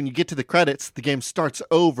 and then when you get to the credits, the game starts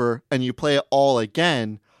over and you play it all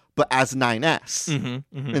again, but as 9S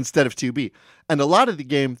instead of 2B. And a lot of the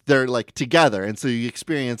game, they're, like, together, and so you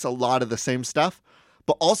experience a lot of the same stuff,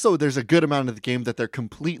 but also there's a good amount of the game that they're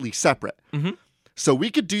completely separate. So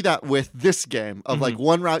we could do that with this game of, like,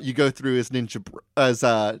 one route you go through as Danny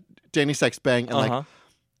Sexbang, and, like,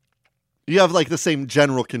 you have, like, the same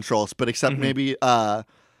general controls, but except maybe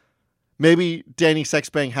Danny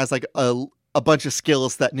Sexbang has, like, a bunch of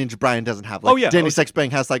skills that Ninja Brian doesn't have. Like, Danny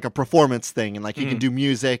Sexbang has, like, a performance thing, and, like, he can do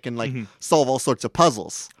music and, like, solve all sorts of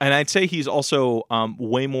puzzles. And I'd say he's also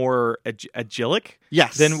way more agilic.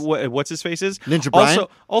 Yes. Than what's his face is. Ninja Brian.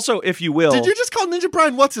 Also, if you will. Did you just call Ninja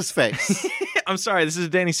Brian what's his face? I'm sorry. This is a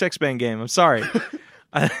Danny Sexbang game. I'm sorry.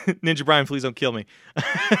 Ninja Brian, please don't kill me.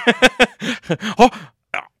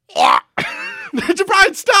 Ninja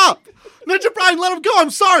Brian, stop! Ninja Brian, let him go. I'm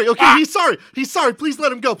sorry. Okay, he's sorry. He's sorry. Please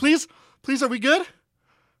let him go. Please, are we good?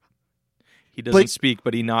 He doesn't speak,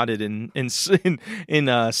 but he nodded in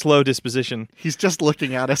slow disposition. He's just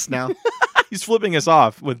looking at us now. He's flipping us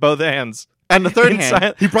off with both hands. And the third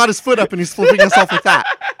hand, he brought his foot up and he's flipping us off with that.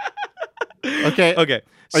 Okay. Okay.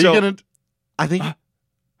 Are you going to... I think...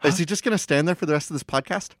 Is he just going to stand there for the rest of this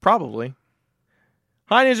podcast? Probably.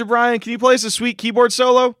 Hi, Ninja Brian. Can you play us a sweet keyboard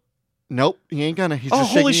solo? Nope. He ain't gonna. He's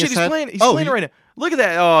just holy shaking shit, his head. He's playing it right now. Look at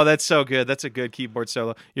that. Oh, that's so good. That's a good keyboard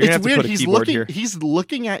solo. You're going to have to put a keyboard here. He's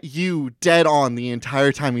looking at you dead on the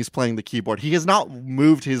entire time he's playing the keyboard. He has not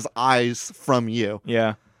moved his eyes from you.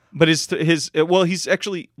 Yeah. But he's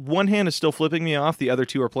actually, one hand is still flipping me off. The other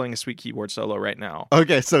two are playing a sweet keyboard solo right now.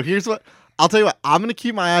 Okay, so here's what, I'll tell you what, I'm going to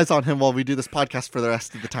keep my eyes on him while we do this podcast for the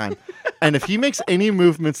rest of the time. And if he makes any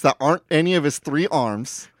movements that aren't any of his three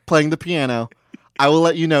arms playing the piano, I will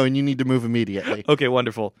let you know, and you need to move immediately. Okay,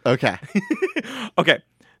 wonderful. Okay. Okay.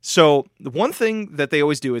 So the one thing that they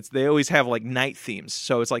always do is they always have like night themes.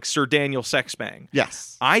 So it's like Sir Daniel Sexbang.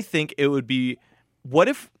 Yes. I think it would be, what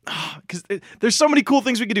if, because there's so many cool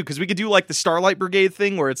things we could do, because we could do like the Starlight Brigade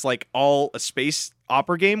thing where it's like all a space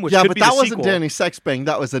opera game, which could be the sequel. Yeah, but that wasn't Danny Sexbang.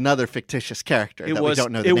 That was another fictitious character we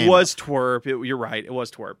don't know the name of. It was Twerp. You're right. It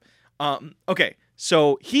was Twerp. Okay,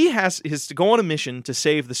 so he has to go on a mission to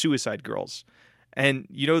save the Suicide Girls. And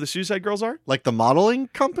you know who the Suicide Girls are? Like the modeling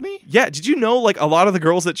company? Yeah. Did you know like a lot of the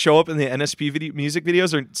girls that show up in the NSP music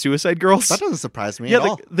videos are Suicide Girls? That doesn't surprise me at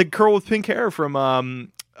all. The girl with pink hair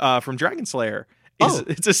from Dragon Slayer.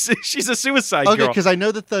 She's a suicide girl. Okay, because I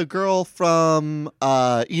know that the girl from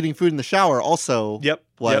Eating Food in the Shower also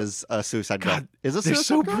was a suicide girl. God, is this they're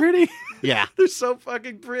so pretty. Yeah. They're so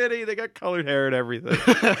fucking pretty. They got colored hair and everything.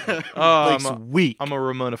 Sweet. I'm a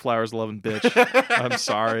Ramona Flowers loving bitch. I'm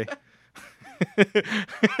sorry.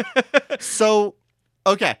 So,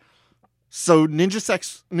 okay. So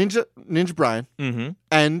Ninja Brian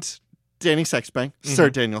and Danny Sexbang,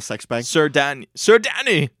 Sir Daniel Sexbang. Sir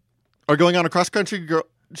Danny are going on a cross-country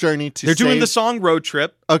journey to They're doing the song Road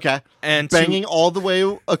Trip. Okay. And banging all the way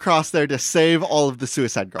across there to save all of the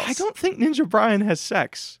Suicide Girls. I don't think Ninja Brian has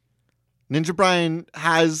sex. Ninja Brian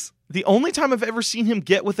has... The only time I've ever seen him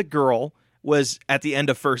get with a girl was at the end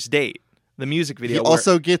of First Date, the music video. He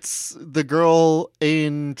also gets the girl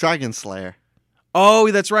in Dragon Slayer.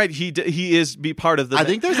 Oh, that's right. He is part of the... I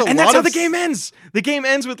think there's a lot of... And that's how the game ends. The game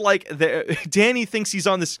ends with like... Danny thinks he's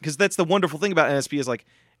on this... Because that's the wonderful thing about NSP is like...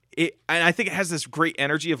 and I think it has this great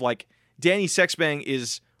energy of like Danny Sexbang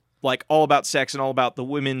is like all about sex and all about the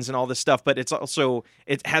women's and all this stuff, but it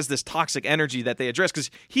has this toxic energy that they address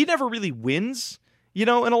because he never really wins, in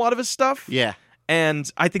a lot of his stuff. Yeah,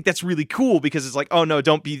 and I think that's really cool because it's like, oh no,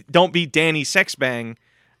 don't be Danny Sexbang,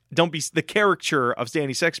 don't be the caricature of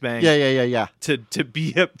Danny Sexbang. Yeah. To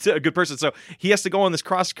be a good person, so he has to go on this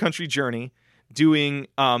cross country journey. Doing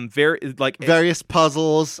various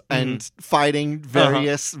puzzles and fighting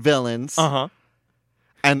various villains.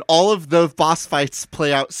 And all of the boss fights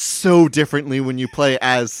play out so differently when you play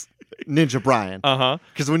as Ninja Brian.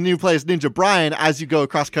 Because when you play as Ninja Brian, as you go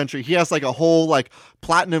across country, he has like a whole like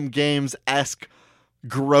Platinum Games-esque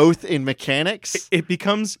growth in mechanics. It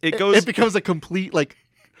becomes a complete like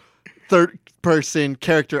third-person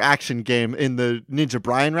character action game in the Ninja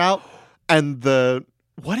Brian route. and the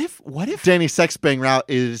What if Danny Sexbang route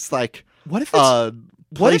is like what if it's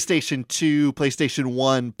what if- PlayStation 2, PlayStation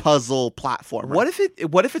 1 puzzle platformer.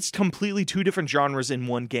 What if it's completely two different genres in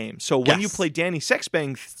one game? So when you Yes. play Danny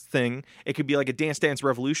Sexbang thing, it could be like a Dance Dance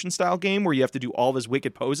Revolution style game where you have to do all of his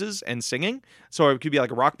wicked poses and singing. So it could be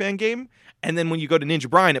like a Rock Band game. And then when you go to Ninja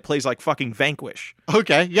Brian, it plays like fucking Vanquish.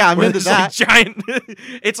 Okay, yeah, I'm Where into there's that. like giant.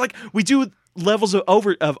 It's like we do levels of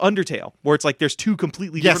Undertale, where it's like there's two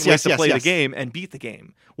completely different ways to play the game and beat the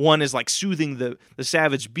game. One is like soothing the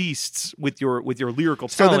savage beasts with your lyrical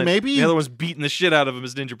So then talent. maybe- the other one's beating the shit out of him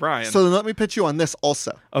as Ninja Brian. So then let me pitch you on this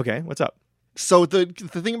also. Okay, what's up? So the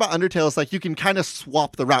thing about Undertale is like you can kind of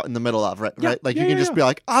swap the route in the middle of, right? Yeah, Right? Like yeah, you can yeah, just yeah. be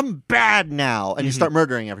like, I'm bad now, and you start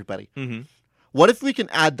murdering everybody. Mm-hmm. What if we can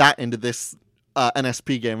add that into this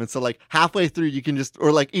NSP game? And so like halfway through you can just,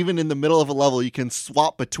 or like even in the middle of a level, you can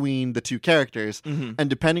swap between the two characters. Mm-hmm. And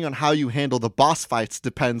depending on how you handle the boss fights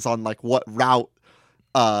depends on like what route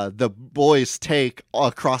the boys take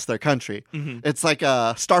across their country. Mm-hmm. It's like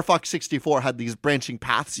Star Fox 64 had these branching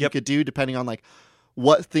paths you Yep. could do depending on like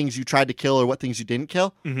what things you tried to kill or what things you didn't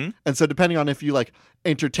kill. Mm-hmm. And so depending on if you like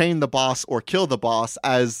entertain the boss or kill the boss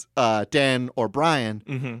as Dan or Brian,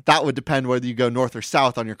 Mm-hmm. that would depend whether you go north or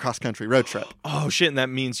south on your cross-country road trip. Oh shit! And that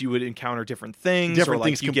means you would encounter different things, Different or like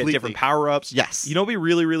things you completely. get different power ups. Yes. You know, it'd be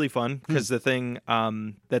really really fun because the thing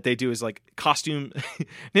that they do is like costume.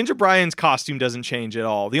 Ninja Brian's costume doesn't change at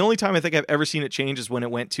all. The only time I think I've ever seen it change is when it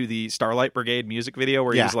went to the Starlight Brigade music video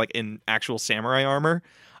where he Yeah. was like in actual samurai armor.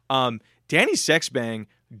 Danny Sexbang,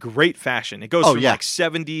 great fashion. It goes Oh, from yeah. like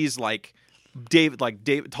 70s like David,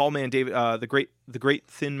 tall man David, the great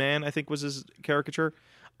thin man, I think was his caricature.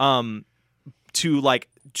 To like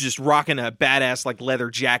just rocking a badass like leather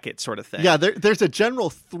jacket sort of thing. Yeah, there's a general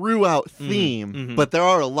throughout theme, mhm. but there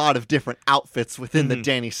are a lot of different outfits within the Mhm.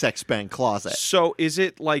 Danny Sexbang closet. So is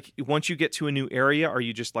it like once you get to a new area, are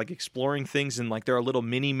you just like exploring things and like there are little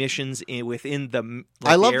mini missions within the?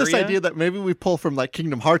 Like, I love the this area? idea that maybe we pull from like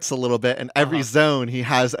Kingdom Hearts a little bit, and every zone he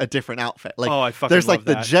has a different outfit. Like, Oh, I fucking there's like love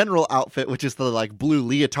the that. general outfit, which is the like blue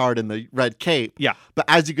leotard and the red cape. Yeah, But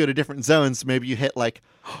as you go to different zones, maybe you hit like,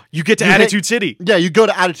 you get to You hit- Attitude City. yeah, you go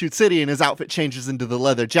to Attitude City and his outfit changes into the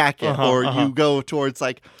leather jacket, Uh-huh, or uh-huh. you go towards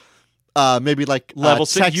like maybe like Level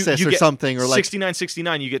six, Texas you or get something, or like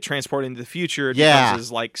 6969, you get transported into the future. It Yeah. becomes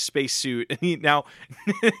his like spacesuit, and now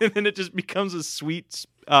then it just becomes a sweet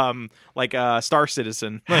like Star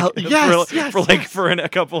Citizen. Like, Hell- yes, for, yes, for like yes. for a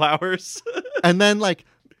couple hours. and then like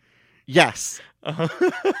yes,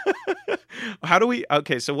 How do we?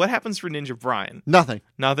 Okay, so what happens for Ninja Brian? nothing.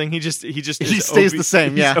 Nothing. He just He is stays OP the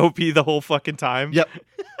same, yeah. He's OP the whole fucking time. Yep.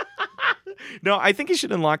 No, I think he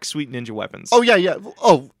should unlock sweet ninja weapons. Oh yeah.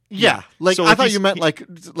 Oh yeah. Yeah. Like So, I like, thought he's- you meant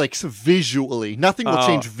like so visually. Nothing will Oh.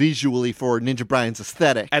 change visually for Ninja Brian's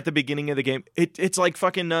aesthetic. At the beginning of the game, it's like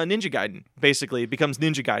fucking Ninja Gaiden. Basically, it becomes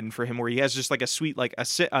Ninja Gaiden for him, where he has just like a sweet, like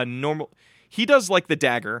a normal. He does like the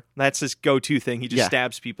dagger. That's his go-to thing. He just Yeah.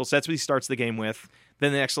 stabs people. So that's what he starts the game with.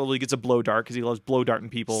 Then the next level, he gets a blow dart because he loves blow darting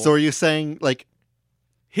people. So are you saying like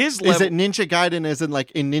his is level, it Ninja Gaiden as in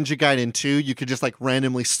like in Ninja Gaiden 2 you could just like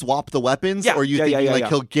randomly swap the weapons? Yeah, Or are you yeah, thinking yeah, like yeah.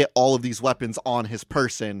 he'll get all of these weapons on his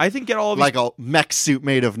person I think get all of his like a mech suit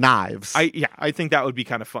made of knives? I think that would be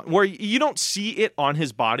kind of fun. Where you don't see it on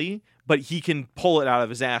his body, but he can pull it out of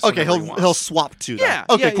his ass. Okay, whenever he wants. he'll swap to them. Yeah.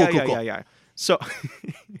 Okay, yeah, cool, yeah, cool, yeah, cool. yeah. So,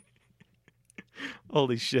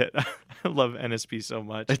 holy shit, I love NSP so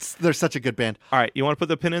much. They're such a good band. All right, you want to put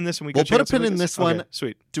the pin in this, and we We'll can put a pin in this one. Okay,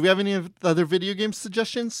 sweet. Do we have any of the other video game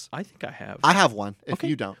suggestions? I think I have. I have one, if Okay.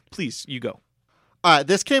 you don't. Please, you go. All right,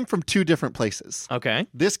 this came from two different places. Okay.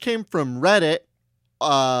 This came from Reddit.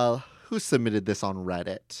 Who submitted this on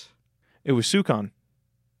Reddit? It was Sukon.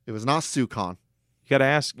 It was not Sukon. You gotta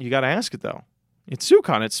ask. You gotta ask it though. It's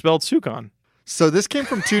Sukon. It's spelled Sukon. So this came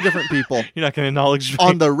from two different people. You're not gonna acknowledge me.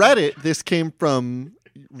 On the Reddit, this came from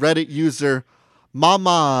Reddit user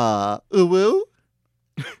Mama Uwu.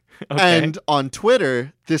 Okay. And on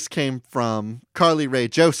Twitter, this came from Carly Ray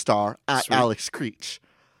Joestar at Sweet. Alex Creech.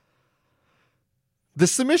 The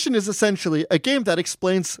submission is essentially a game that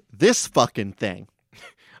explains this fucking thing.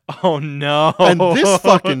 Oh no. And this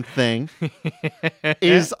fucking thing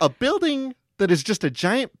is a building that is just a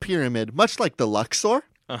giant pyramid, much like the Luxor.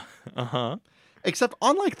 Uh-huh. Except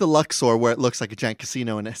unlike the Luxor, where it looks like a giant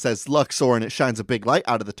casino and it says Luxor and it shines a big light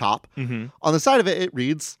out of the top, Mm-hmm. on the side of it, it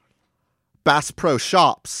reads Bass Pro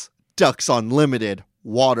Shops, Ducks Unlimited,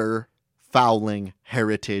 Water Fowling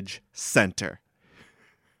Heritage Center.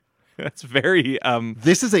 That's very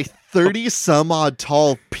This is a 30-some-odd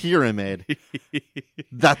tall pyramid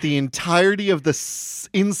that the entirety of the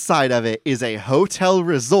inside of it is a hotel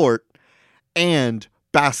resort and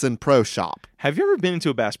Bassin Pro Shop. Have you ever been into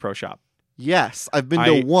a Bass Pro Shop? Yes, I've been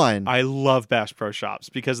to one. I love Bass Pro Shops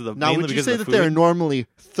because of the. Now, mainly would you because say of the that food. they're normally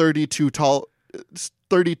 32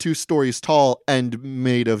 stories tall and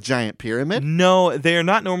made of giant pyramid? No, they are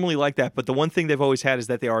not normally like that. But the one thing they've always had is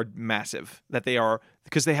that they are massive. That they are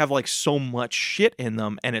because they have like so much shit in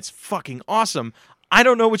them, and it's fucking awesome. I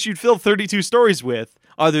don't know what you'd fill 32 stories with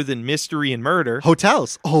other than mystery and murder.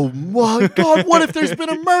 Hotels. Oh my God! What if there's been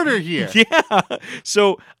a murder here? Yeah.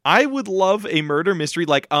 So I would love a murder mystery.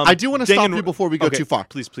 Like I do want to stop you before we go too far.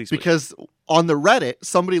 Please. Because on the Reddit,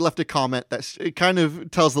 somebody left a comment that it kind of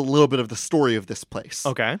tells a little bit of the story of this place.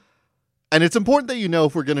 Okay. And it's important that you know,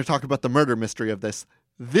 if we're going to talk about the murder mystery of this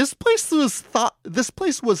place was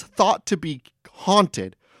thought to be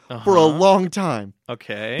haunted for a long time.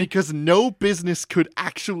 Okay. Because no business could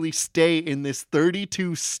actually stay in this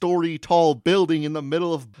 32-story tall building in the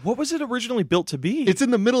middle of... What was it originally built to be? It's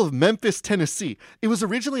in the middle of Memphis, Tennessee. It was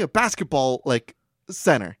originally a basketball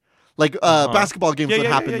center. Basketball games would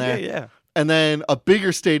happen there. Yeah. And then a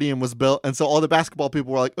bigger stadium was built. And so all the basketball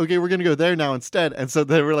people were like, okay, we're going to go there now instead. And so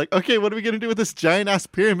they were like, okay, what are we going to do with this giant-ass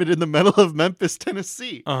pyramid in the middle of Memphis,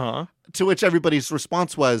 Tennessee? Uh-huh. To which everybody's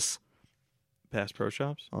response was... Bass Pro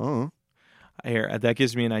Shops? Oh. Here, that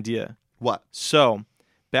gives me an idea. What? So,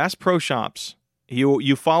 Bass Pro Shops,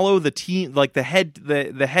 you follow the team, like the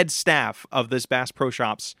head staff of this Bass Pro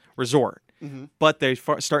Shops resort, but they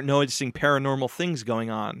start noticing paranormal things going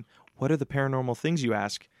on. What are the paranormal things, you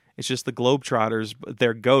ask? It's just the Globetrotters, but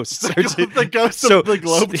they're ghosts. The ghosts of the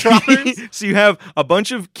Globetrotters? So you have a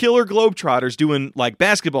bunch of killer Globetrotters doing like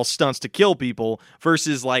basketball stunts to kill people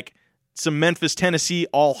versus like some Memphis, Tennessee,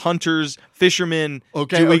 all hunters, fishermen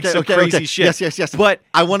doing some crazy shit. Yes. But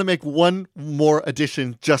I want to make one more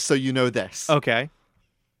addition just so you know this. Okay.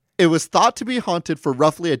 It was thought to be haunted for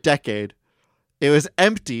roughly a decade. It was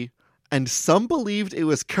empty, and some believed it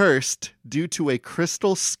was cursed due to a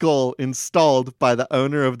crystal skull installed by the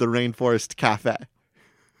owner of the Rainforest Cafe.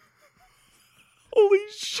 Holy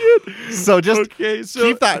shit. So just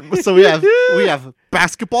keep that. So we have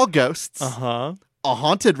basketball ghosts. Uh-huh. A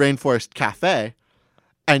haunted Rainforest Cafe,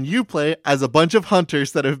 and you play as a bunch of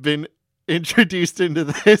hunters that have been introduced into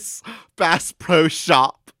this Bass Pro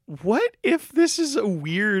Shop. What if this is a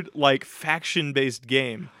weird, like, faction-based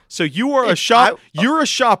game? So you are you're a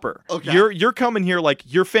shopper. Okay. You're coming here like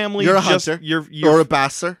your family. You're a hunter. You're a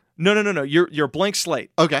basser. No. You're a blank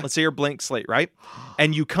slate. Okay. Let's say you're a blank slate, right?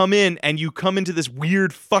 And you come into this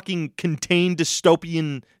weird fucking contained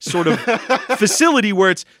dystopian sort of facility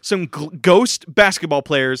where it's some ghost basketball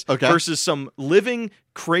players versus some living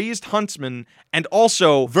crazed huntsmen, and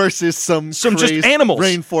also versus some just animals.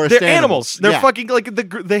 Rainforest They're animals. They're yeah. fucking like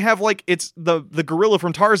they have like it's the gorilla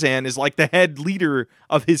from Tarzan is like the head leader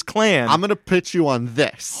of his clan. I'm gonna pitch you on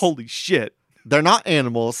this. Holy shit! They're not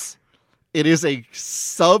animals. It is a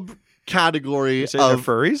subcategory they're of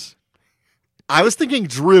furries. I was thinking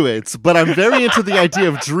druids, but I'm very into the idea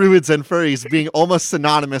of druids and furries being almost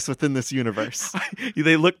synonymous within this universe.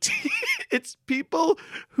 They look it's people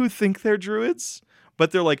who think they're druids,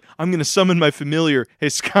 but they're like, I'm going to summon my familiar. Hey,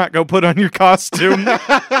 Scott, go put on your costume.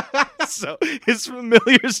 So his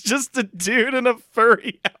familiar is just a dude in a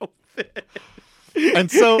furry outfit.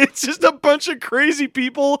 And so it's just a bunch of crazy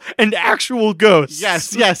people and actual ghosts.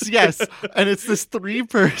 Yes. And it's this three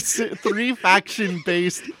faction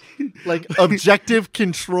based, like, objective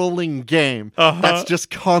controlling game that's just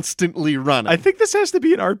constantly running. I think this has to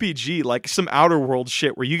be an RPG, like some Outer World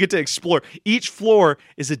shit where you get to explore. Each floor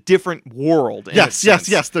is a different world. Yes.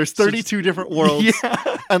 There's 32 different worlds.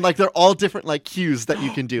 Yeah. And like they're all different like cues that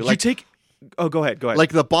you can do. Like go ahead.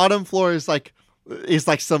 Like the bottom floor is like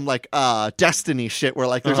some like Destiny shit where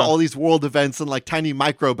like there's all these world events and like tiny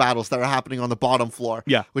micro battles that are happening on the bottom floor.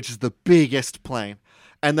 Yeah. Which is the biggest plane.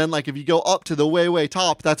 And then like if you go up to the way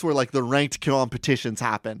top, that's where like the ranked competitions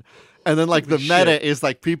happen. And then like the meta is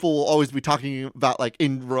like people will always be talking about like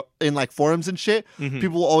in like forums and shit. Mm-hmm.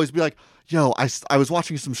 People will always be like, yo, I was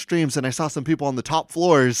watching some streams and I saw some people on the top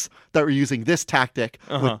floors that were using this tactic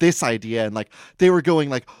with this idea. And like they were going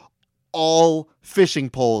like all fishing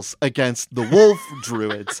poles against the wolf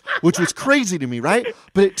druids, which was crazy to me, right?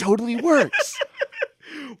 But it totally works.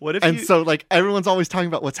 So like everyone's always talking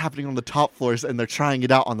about what's happening on the top floors and they're trying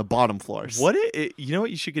it out on the bottom floors. You know what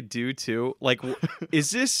you should do too? Like,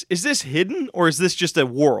 is this hidden or is this just a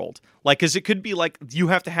world? Like, because it could be like you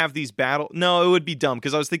have to have these No, it would be dumb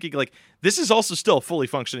because I was thinking like this is also still a fully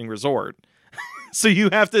functioning resort, so you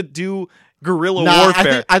have to do guerrilla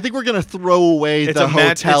warfare. I think we're going to throw away the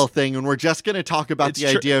hotel thing and we're just going to talk about the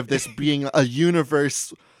idea of this being a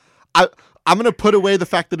universe. I'm going to put away the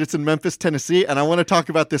fact that it's in Memphis, Tennessee, and I want to talk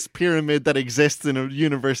about this pyramid that exists in a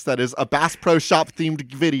universe that is a Bass Pro Shop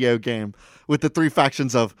themed video game with the 3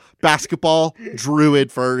 factions of basketball, druid,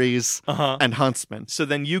 furries, and huntsmen. So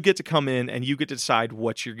then you get to come in and you get to decide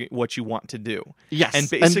what you want to do. Yes, and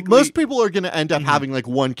basically, most people are going to end up having like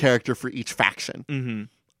one character for each faction.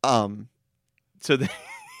 So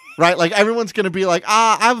right, like everyone's going to be like,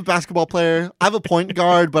 I have a basketball player, I have a point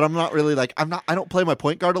guard, but I'm not really like I don't play my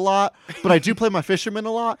point guard a lot, but I do play my fisherman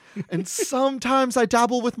a lot, and sometimes I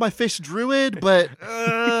dabble with my fish druid, but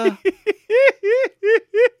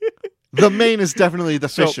the main is definitely the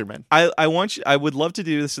fisherman. I would love to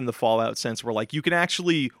do this in the Fallout sense where like you can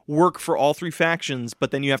actually work for all 3 factions,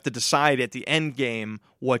 but then you have to decide at the end game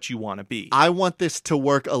what you want to be. I want this to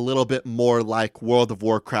work a little bit more like World of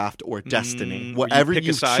Warcraft or Destiny. Whatever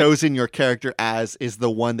you've chosen your character as is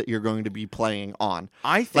the one that you're going to be playing on.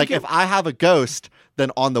 I think like if I have a ghost,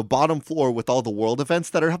 then on the bottom floor with all the world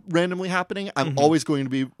events that are randomly happening, I'm always going to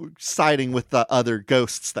be siding with the other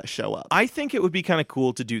ghosts that show up. I think it would be kind of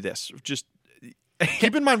cool to do this. Just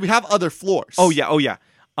keep in mind we have other floors. Oh yeah.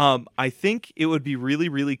 I think it would be really,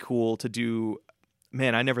 really cool to do.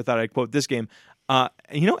 Man, I never thought I'd quote this game.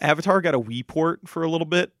 Avatar got a Wii port for a little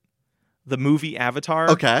bit. The movie Avatar.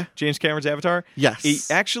 Okay. James Cameron's Avatar. Yes.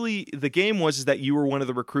 The game was that you were one of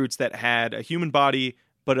the recruits that had a human body,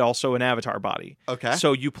 but also an avatar body. Okay.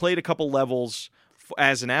 So you played a couple levels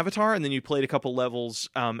as an avatar, and then you played a couple levels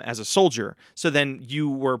as a soldier. So then you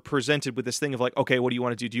were presented with this thing of like, okay, what do you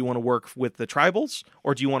want to do? Do you want to work with the tribals,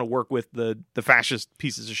 or do you want to work with the fascist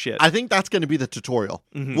pieces of shit? I think that's going to be the tutorial.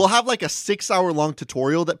 We'll have like a 6-hour-long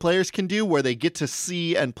tutorial that players can do where they get to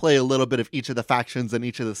see and play a little bit of each of the factions and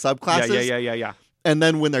each of the subclasses. Yeah. And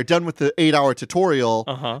then when they're done with the 8-hour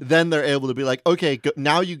tutorial, then they're able to be like, okay,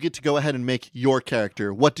 now you get to go ahead and make your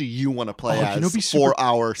character. What do you want to play as for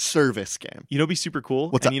our service game? You know, be super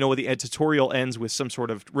cool. What's up? You know what the tutorial ends with some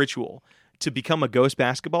sort of ritual. To become a ghost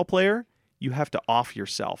basketball player, you have to off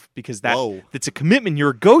yourself because that's a commitment.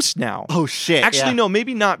 You're a ghost now. Oh shit! Actually, no,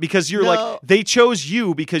 maybe not because you're like they chose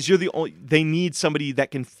you because you're the only. They need somebody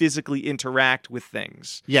that can physically interact with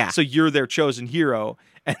things. Yeah. So you're their chosen hero,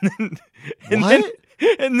 and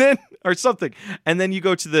then or something, and then you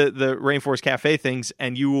go to the Rainforest Cafe things,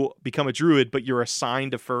 and you become a druid, but you're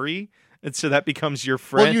assigned a furry. And so that becomes your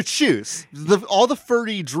friend. Well, you choose. All the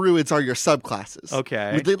furry druids are your subclasses.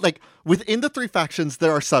 Okay. Within the 3 factions,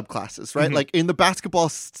 there are subclasses, right? Like in the basketball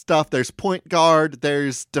stuff, there's point guard,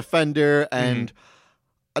 there's defender, and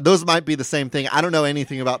those might be the same thing. I don't know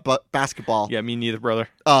anything about basketball. Yeah, me neither, brother.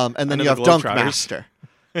 And then you have Dunk Master.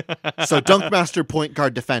 So Dunk Master, point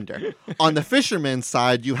guard, defender. On the fisherman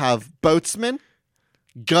side, you have boatsman,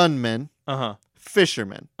 gunman,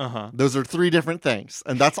 fisherman. Those are 3 different things,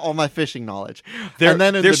 and that's all my fishing knowledge.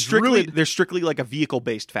 They're strictly like a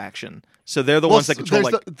vehicle-based faction. So they're the ones that control.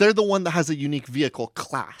 They're the one that has a unique vehicle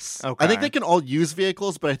class. Okay. I think they can all use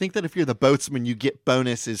vehicles, but I think that if you're the boatsman, you get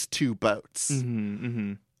bonuses to boats.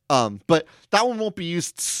 But that one won't be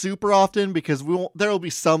used super often because there will be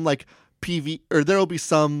some like there will be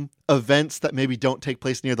some events that maybe don't take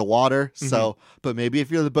place near the water. So, but maybe if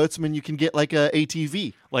you're the boatsman, you can get like a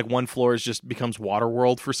ATV. Like one floor becomes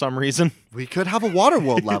Waterworld for some reason. We could have a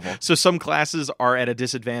Waterworld level. So some classes are at a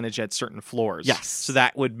disadvantage at certain floors. Yes. So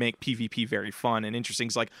that would make PvP very fun and interesting.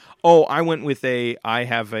 It's like, oh, I went with I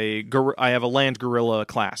have a land gorilla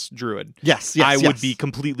class druid. Yes. I would be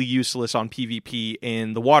completely useless on PvP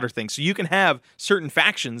in the water thing. So you can have certain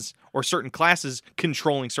factions or certain classes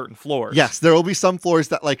controlling certain floors. Yes, there will be some floors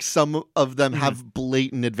that like some of them have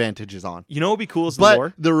blatant advantages on. You know what would be cool is the but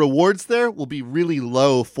lore? The rewards there will be really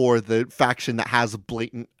low for the faction that has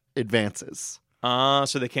blatant advances. So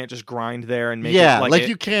they can't just grind there and make it like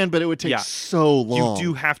you can, but it would take so long. You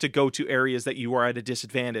do have to go to areas that you are at a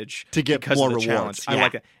disadvantage to get because more of the rewards. Challenge. I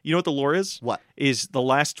like it. You know what the lore is? What? Is the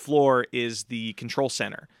last floor is the control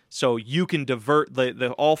center. So you can divert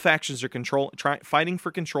all factions are fighting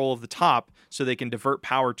for control of the top, so they can divert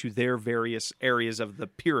power to their various areas of the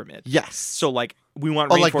pyramid. Yes. So like we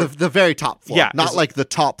want like the very top floor, not like the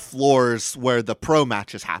top floors where the pro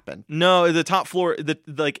matches happen. No, the top floor,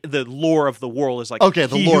 the lore of the world is like the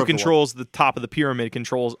lore who controls the top of the pyramid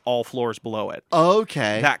controls all floors below it.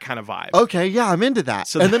 Okay, that kind of vibe. Okay, yeah, I'm into that.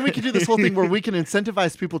 So then we can do this whole thing where we can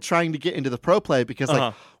incentivize people trying to get into the pro play because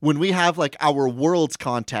like when we have like our worlds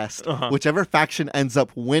contest, whichever faction ends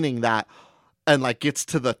up winning that and like gets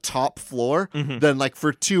to the top floor, then like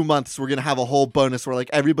for 2 months we're gonna have a whole bonus where like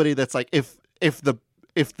everybody that's like if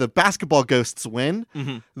the basketball ghosts win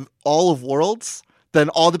all of worlds, then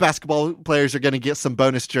all the basketball players are going to get some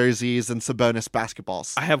bonus jerseys and some bonus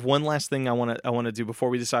basketballs. I have one last thing I want to do before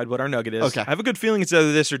we decide what our nugget is. Okay. I have a good feeling it's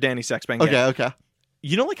either this or Danny Sexbang. Okay.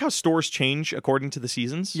 You know, like how stores change according to the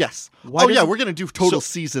seasons? Yes. Why yeah, doesn't- we're going to do total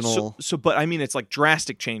seasonal. But I mean, it's like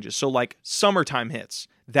drastic changes. So like summertime hits,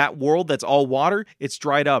 that world that's all water, it's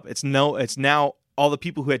dried up. It's now all the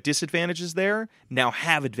people who had disadvantages there now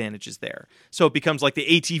have advantages there. So it becomes like the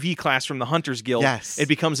ATV class from the Hunters Guild. Yes. It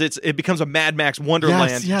becomes a Mad Max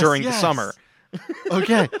Wonderland during the summer.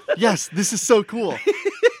 Okay. Yes, this is so cool.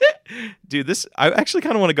 Dude, I actually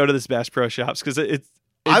kind of want to go to this Bass Pro Shops because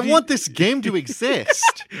I want this game to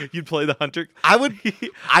exist. You'd play the Hunter.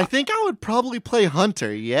 I think I would probably play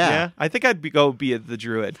Hunter. Yeah. I think I'd go be the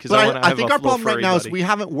Druid because But I I think our problem right now is we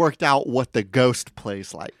haven't worked out what the Ghost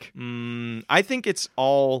plays like. I think it's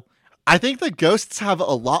all. I think the Ghosts have a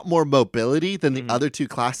lot more mobility than the other two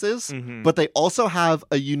classes, but they also have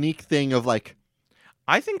a unique thing of like.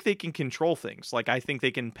 I think they can control things. Like I think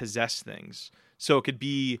they can possess things. So it could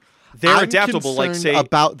be. They're I'm adaptable, like say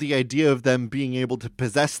about the idea of them being able to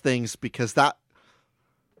possess things because that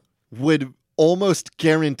would almost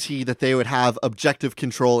guarantee that they would have objective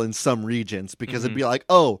control in some regions because it'd be like,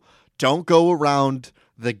 oh, don't go around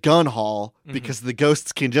the gun hall because the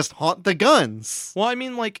ghosts can just haunt the guns. Well, I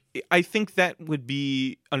mean, like, I think that would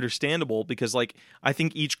be understandable because, like, I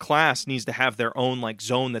think each class needs to have their own, like,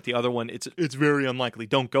 zone that the other one, it's very unlikely.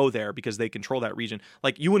 Don't go there because they control that region.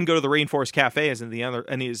 Like, you wouldn't go to the Rainforest Cafe as in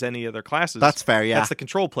any other classes. That's fair, yeah. That's the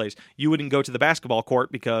control place. You wouldn't go to the basketball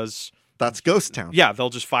court because... That's Ghost Town. Yeah,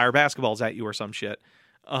 they'll just fire basketballs at you or some shit.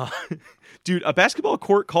 Dude, a basketball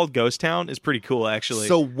court called Ghost Town is pretty cool, actually.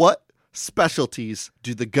 So what specialties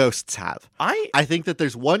do the ghosts have? I think that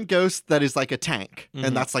there's one ghost that is like a tank,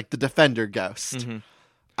 and that's like the defender ghost.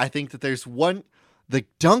 I think that there's the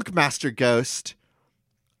Dunk Master ghost.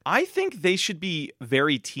 I think they should be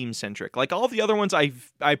very team centric. Like all the other ones, I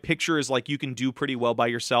picture is like you can do pretty well by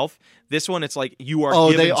yourself. This one, it's like you are.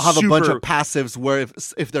 Oh, they have a bunch of passives where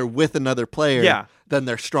if they're with another player, then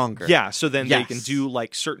they're stronger. Yeah, so then they can do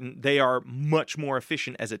like certain. They are much more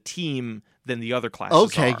efficient as a team than the other classes.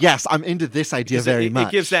 Okay, are. yes, I'm into this idea very much.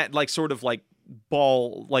 It gives that like sort of like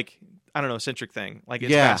ball, like I don't know, centric thing. Like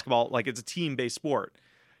it's basketball, like it's a team based sport.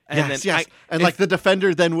 And yes. Like the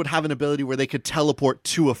defender then would have an ability where they could teleport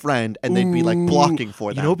to a friend and they'd be like blocking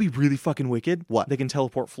for them. You know, it'd be really fucking wicked. What? They can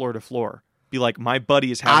teleport floor to floor. Be like, my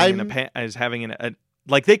buddy is having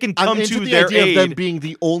like they can come to their idea aid. Of them being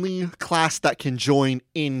the only class that can join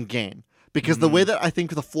in game. Because the way that I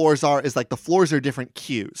think the floors are is like the floors are different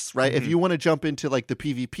queues, right? If you want to jump into like the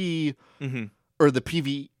PvP or the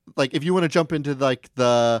PV, like if you want to jump into like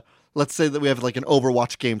the. Let's say that we have like an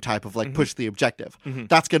Overwatch game type of like push the objective.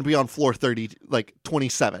 That's going to be on floor 30, like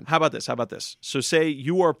 27. How about this? So say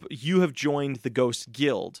you have joined the Ghost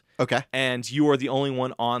Guild. Okay. And you are the only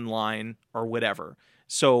one online or whatever.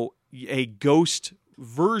 So a ghost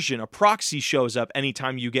version, a proxy shows up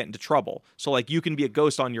anytime you get into trouble. So like you can be a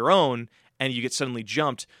ghost on your own and you get suddenly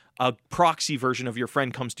jumped. A proxy version of your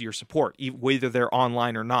friend comes to your support, whether they're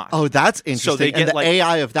online or not. Oh, that's interesting. So they get and the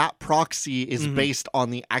AI of that proxy is based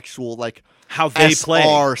on the actual like how they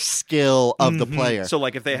SR skill of the player. So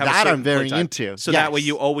like if they have that, a I'm very playtype. into. So that way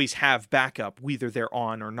you always have backup, whether they're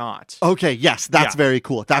on or not. Okay, yes, that's very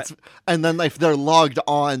cool. And then if they're logged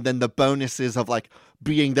on, then the bonuses of like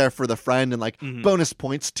being there for the friend and like bonus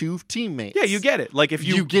points to teammates. Yeah, you get it. Like if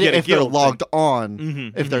you get it if they're logged on.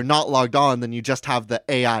 Mm-hmm, if they're not logged on, then you just have the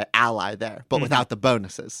AI ally there, but without the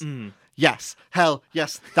bonuses. Yes, hell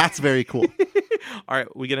yes, that's very cool. All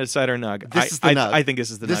right, we gonna decide our nug. This is the nug. I think this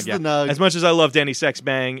is the This nug. is Yeah. the nug. As much as I love Danny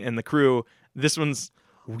Sexbang and the crew, this one's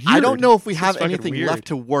weird. I don't know if we This have is fucking anything weird. left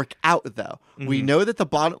to work out though. We know that the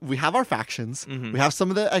bottom we have our factions. We have some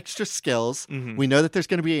of the extra skills. We know that there's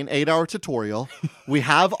going to be an 8-hour tutorial. We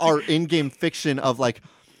have our in-game fiction of like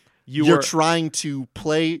you're trying to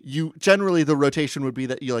play. You generally the rotation would be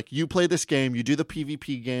that you play this game, you do the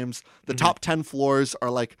PvP games. The top 10 floors are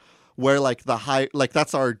like where like the high like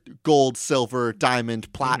that's our gold, silver,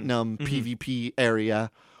 diamond, platinum PvP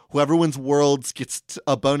area. Whoever wins worlds gets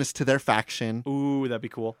a bonus to their faction. Ooh, that'd be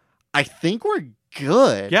cool. I think we're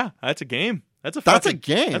good. Yeah, that's a game. That's a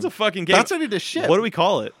game. That's a fucking game. That's ready to ship. What do we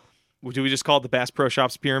call it? Do we just call it the Bass Pro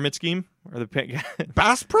Shops pyramid scheme or the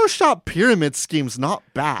Bass Pro Shop pyramid scheme's not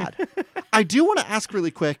bad. I do want to ask really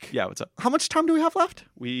quick. Yeah, what's up? How much time do we have left?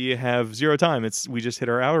 We have 0 time. We just hit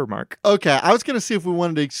our hour mark. Okay, I was gonna see if we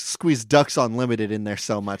wanted to squeeze Ducks Unlimited in there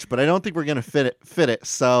so much, but I don't think we're gonna fit it.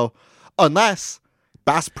 So unless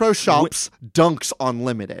Bass Pro Shops Dunks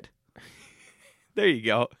Unlimited. There you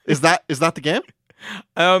go. Is that the game?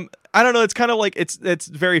 I don't know. It's kind of like it's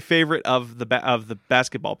very favorite of the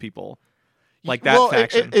basketball people, like that well,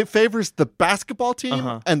 faction. It favors the basketball team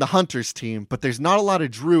Uh-huh. and the hunters team, but there's not a lot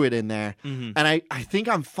of druid in there. Mhm. And I think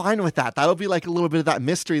I'm fine with that. That'll be like a little bit of that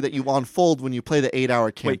mystery that you unfold when you play the 8-hour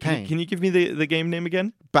Wait, campaign. can you give me the game name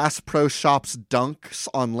again? Bass Pro Shops Dunks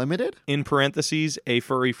Unlimited? In parentheses, a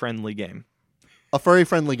furry friendly game. A furry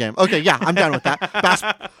friendly game. Okay, yeah, I'm down with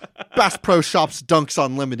that. Bass Pro Shops Dunks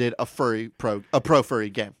Unlimited, a pro furry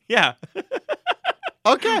game. Yeah.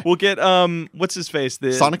 Okay. We'll get what's his face?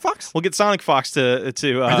 The Sonic Fox? We'll get Sonic Fox to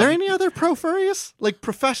Are there any other pro furries? Like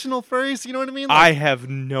professional furries, you know what I mean? Like, I have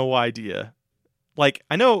no idea. Like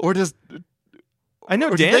I know or does I know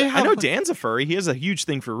or do Dan. they I have, know like- Dan's a furry. He has a huge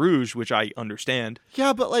thing for Rouge, which I understand.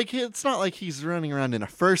 yeah, but like it's not like he's running around in a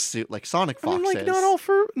fursuit like Sonic I Fox mean, like is. not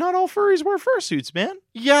all furries wear fursuits, man.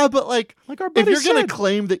 Yeah, but like Like our if buddy you're gonna said.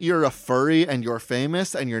 claim that you're a furry and you're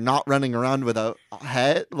famous and you're not running around with a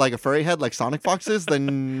head like a furry head like Sonic Fox is,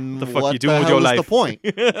 then The fuck what you doing the with hell your is life? the point?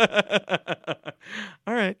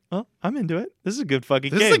 All right. Well, I'm into it. This is a good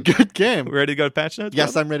fucking This game. is a good game. We ready to go to patch notes?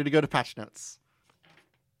 Yes, brother? I'm ready to go to patch notes.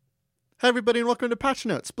 Hi, everybody, and welcome to Patch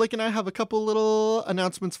Notes. Blake and I have a couple little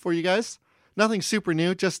announcements for you guys. Nothing super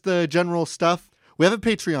new, just the general stuff. We have a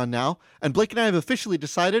Patreon now, and Blake and I have officially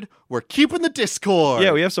decided we're keeping the Discord.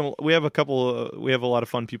 Yeah, we have a lot of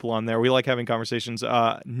fun people on there. We like having conversations.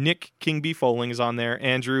 Nick King B. Foling is on there.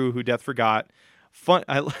 Andrew, who Death Forgot. Fun.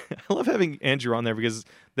 I love having Andrew on there because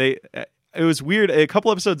it was weird. A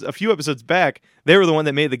few episodes back, they were the one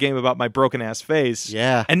that made the game about my broken ass face.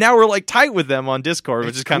 Yeah. And now we're like tight with them on Discord,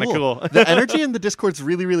 which is kind of cool. The energy in the Discord's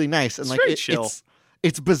really, really nice. And It's like very chill.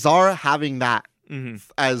 It's bizarre having that Mhm.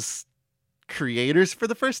 as creators for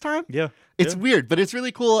the first time. Yeah. It's weird, but it's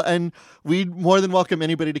really cool, and we'd more than welcome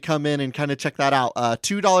anybody to come in and kind of check that out.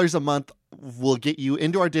 $2 a month will get you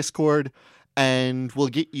into our Discord, and we'll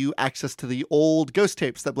get you access to the old ghost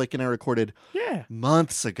tapes that Blake and I recorded Yeah.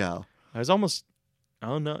 months ago. I was almost.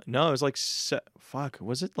 Oh no, it was like fuck.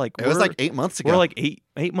 Was it like It was like 8 months ago. we're like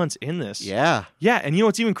 8 months in this. yeah. Yeah, and you know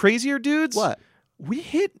what's even crazier, dudes? What? We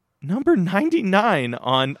hit number 99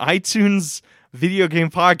 on iTunes video game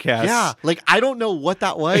podcast. Yeah. Like, I don't know what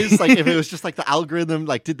that was. Like, if it was just like the algorithm,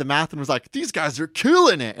 like, did the math and was like, these guys are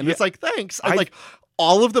killing it. And Yeah. it's like, thanks. And like,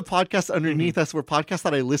 all of the podcasts underneath us were podcasts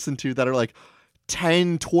that I listened to that are like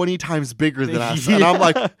 10, 20 times bigger than us. And I'm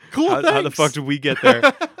like, cool, How the thanks. fuck did we get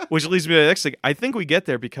there? Which leads me to the next thing. I think we get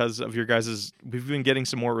there because of your guys'. We've been getting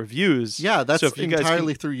some more reviews. Yeah, that's so if you guys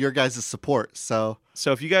entirely through your guys' support. So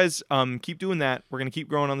So if you guys keep doing that, we're gonna keep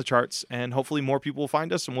growing on the charts, and hopefully more people will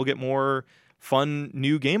find us, and we'll get more fun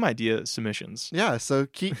new game idea submissions. yeah, so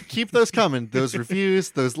keep those coming. Those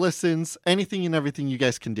reviews, those listens, anything and everything you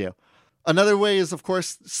guys can do. Another way is, of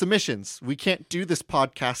course, submissions. We can't do this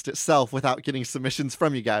podcast itself without getting submissions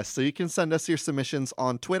from you guys. So you can send us your submissions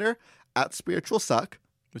on Twitter at SpiritualSuck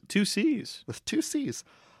With 2 C's. with 2 C's,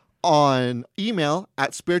 on email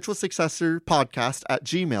at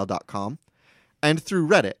spiritualsuccessorpodcast@gmail.com, and through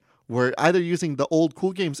Reddit. We're either using the old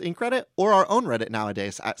Cool Games Inc. Reddit or our own Reddit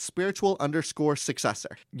nowadays at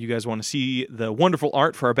spiritual_successor. You guys want to see the wonderful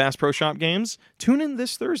art for our Bass Pro Shop games? Tune in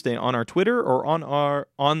this Thursday on our Twitter or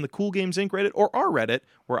on the Cool Games Inc. Reddit or our Reddit,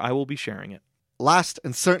 where I will be sharing it. Last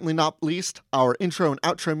and certainly not least, our intro and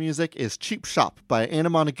outro music is Cheap Shop by Anna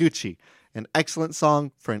Monoguchi, an excellent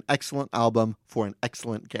song for an excellent album for an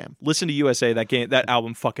excellent game. Listen to USA. That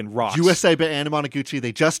album fucking rocks. USA by Anna Monoguchi.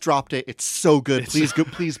 They just dropped it. It's so good. Please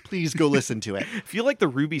go listen to it. If you like the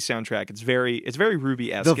Ruby soundtrack, it's very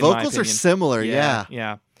Ruby-esque. The in my vocals are opinion. similar, yeah.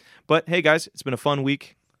 Yeah. But hey, guys, it's been a fun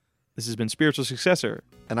week. This has been Spiritual Successor,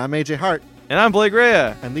 And I'm AJ Hart, and I'm Blake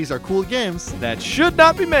Rea. and these are Cool Games. That should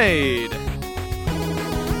not be made.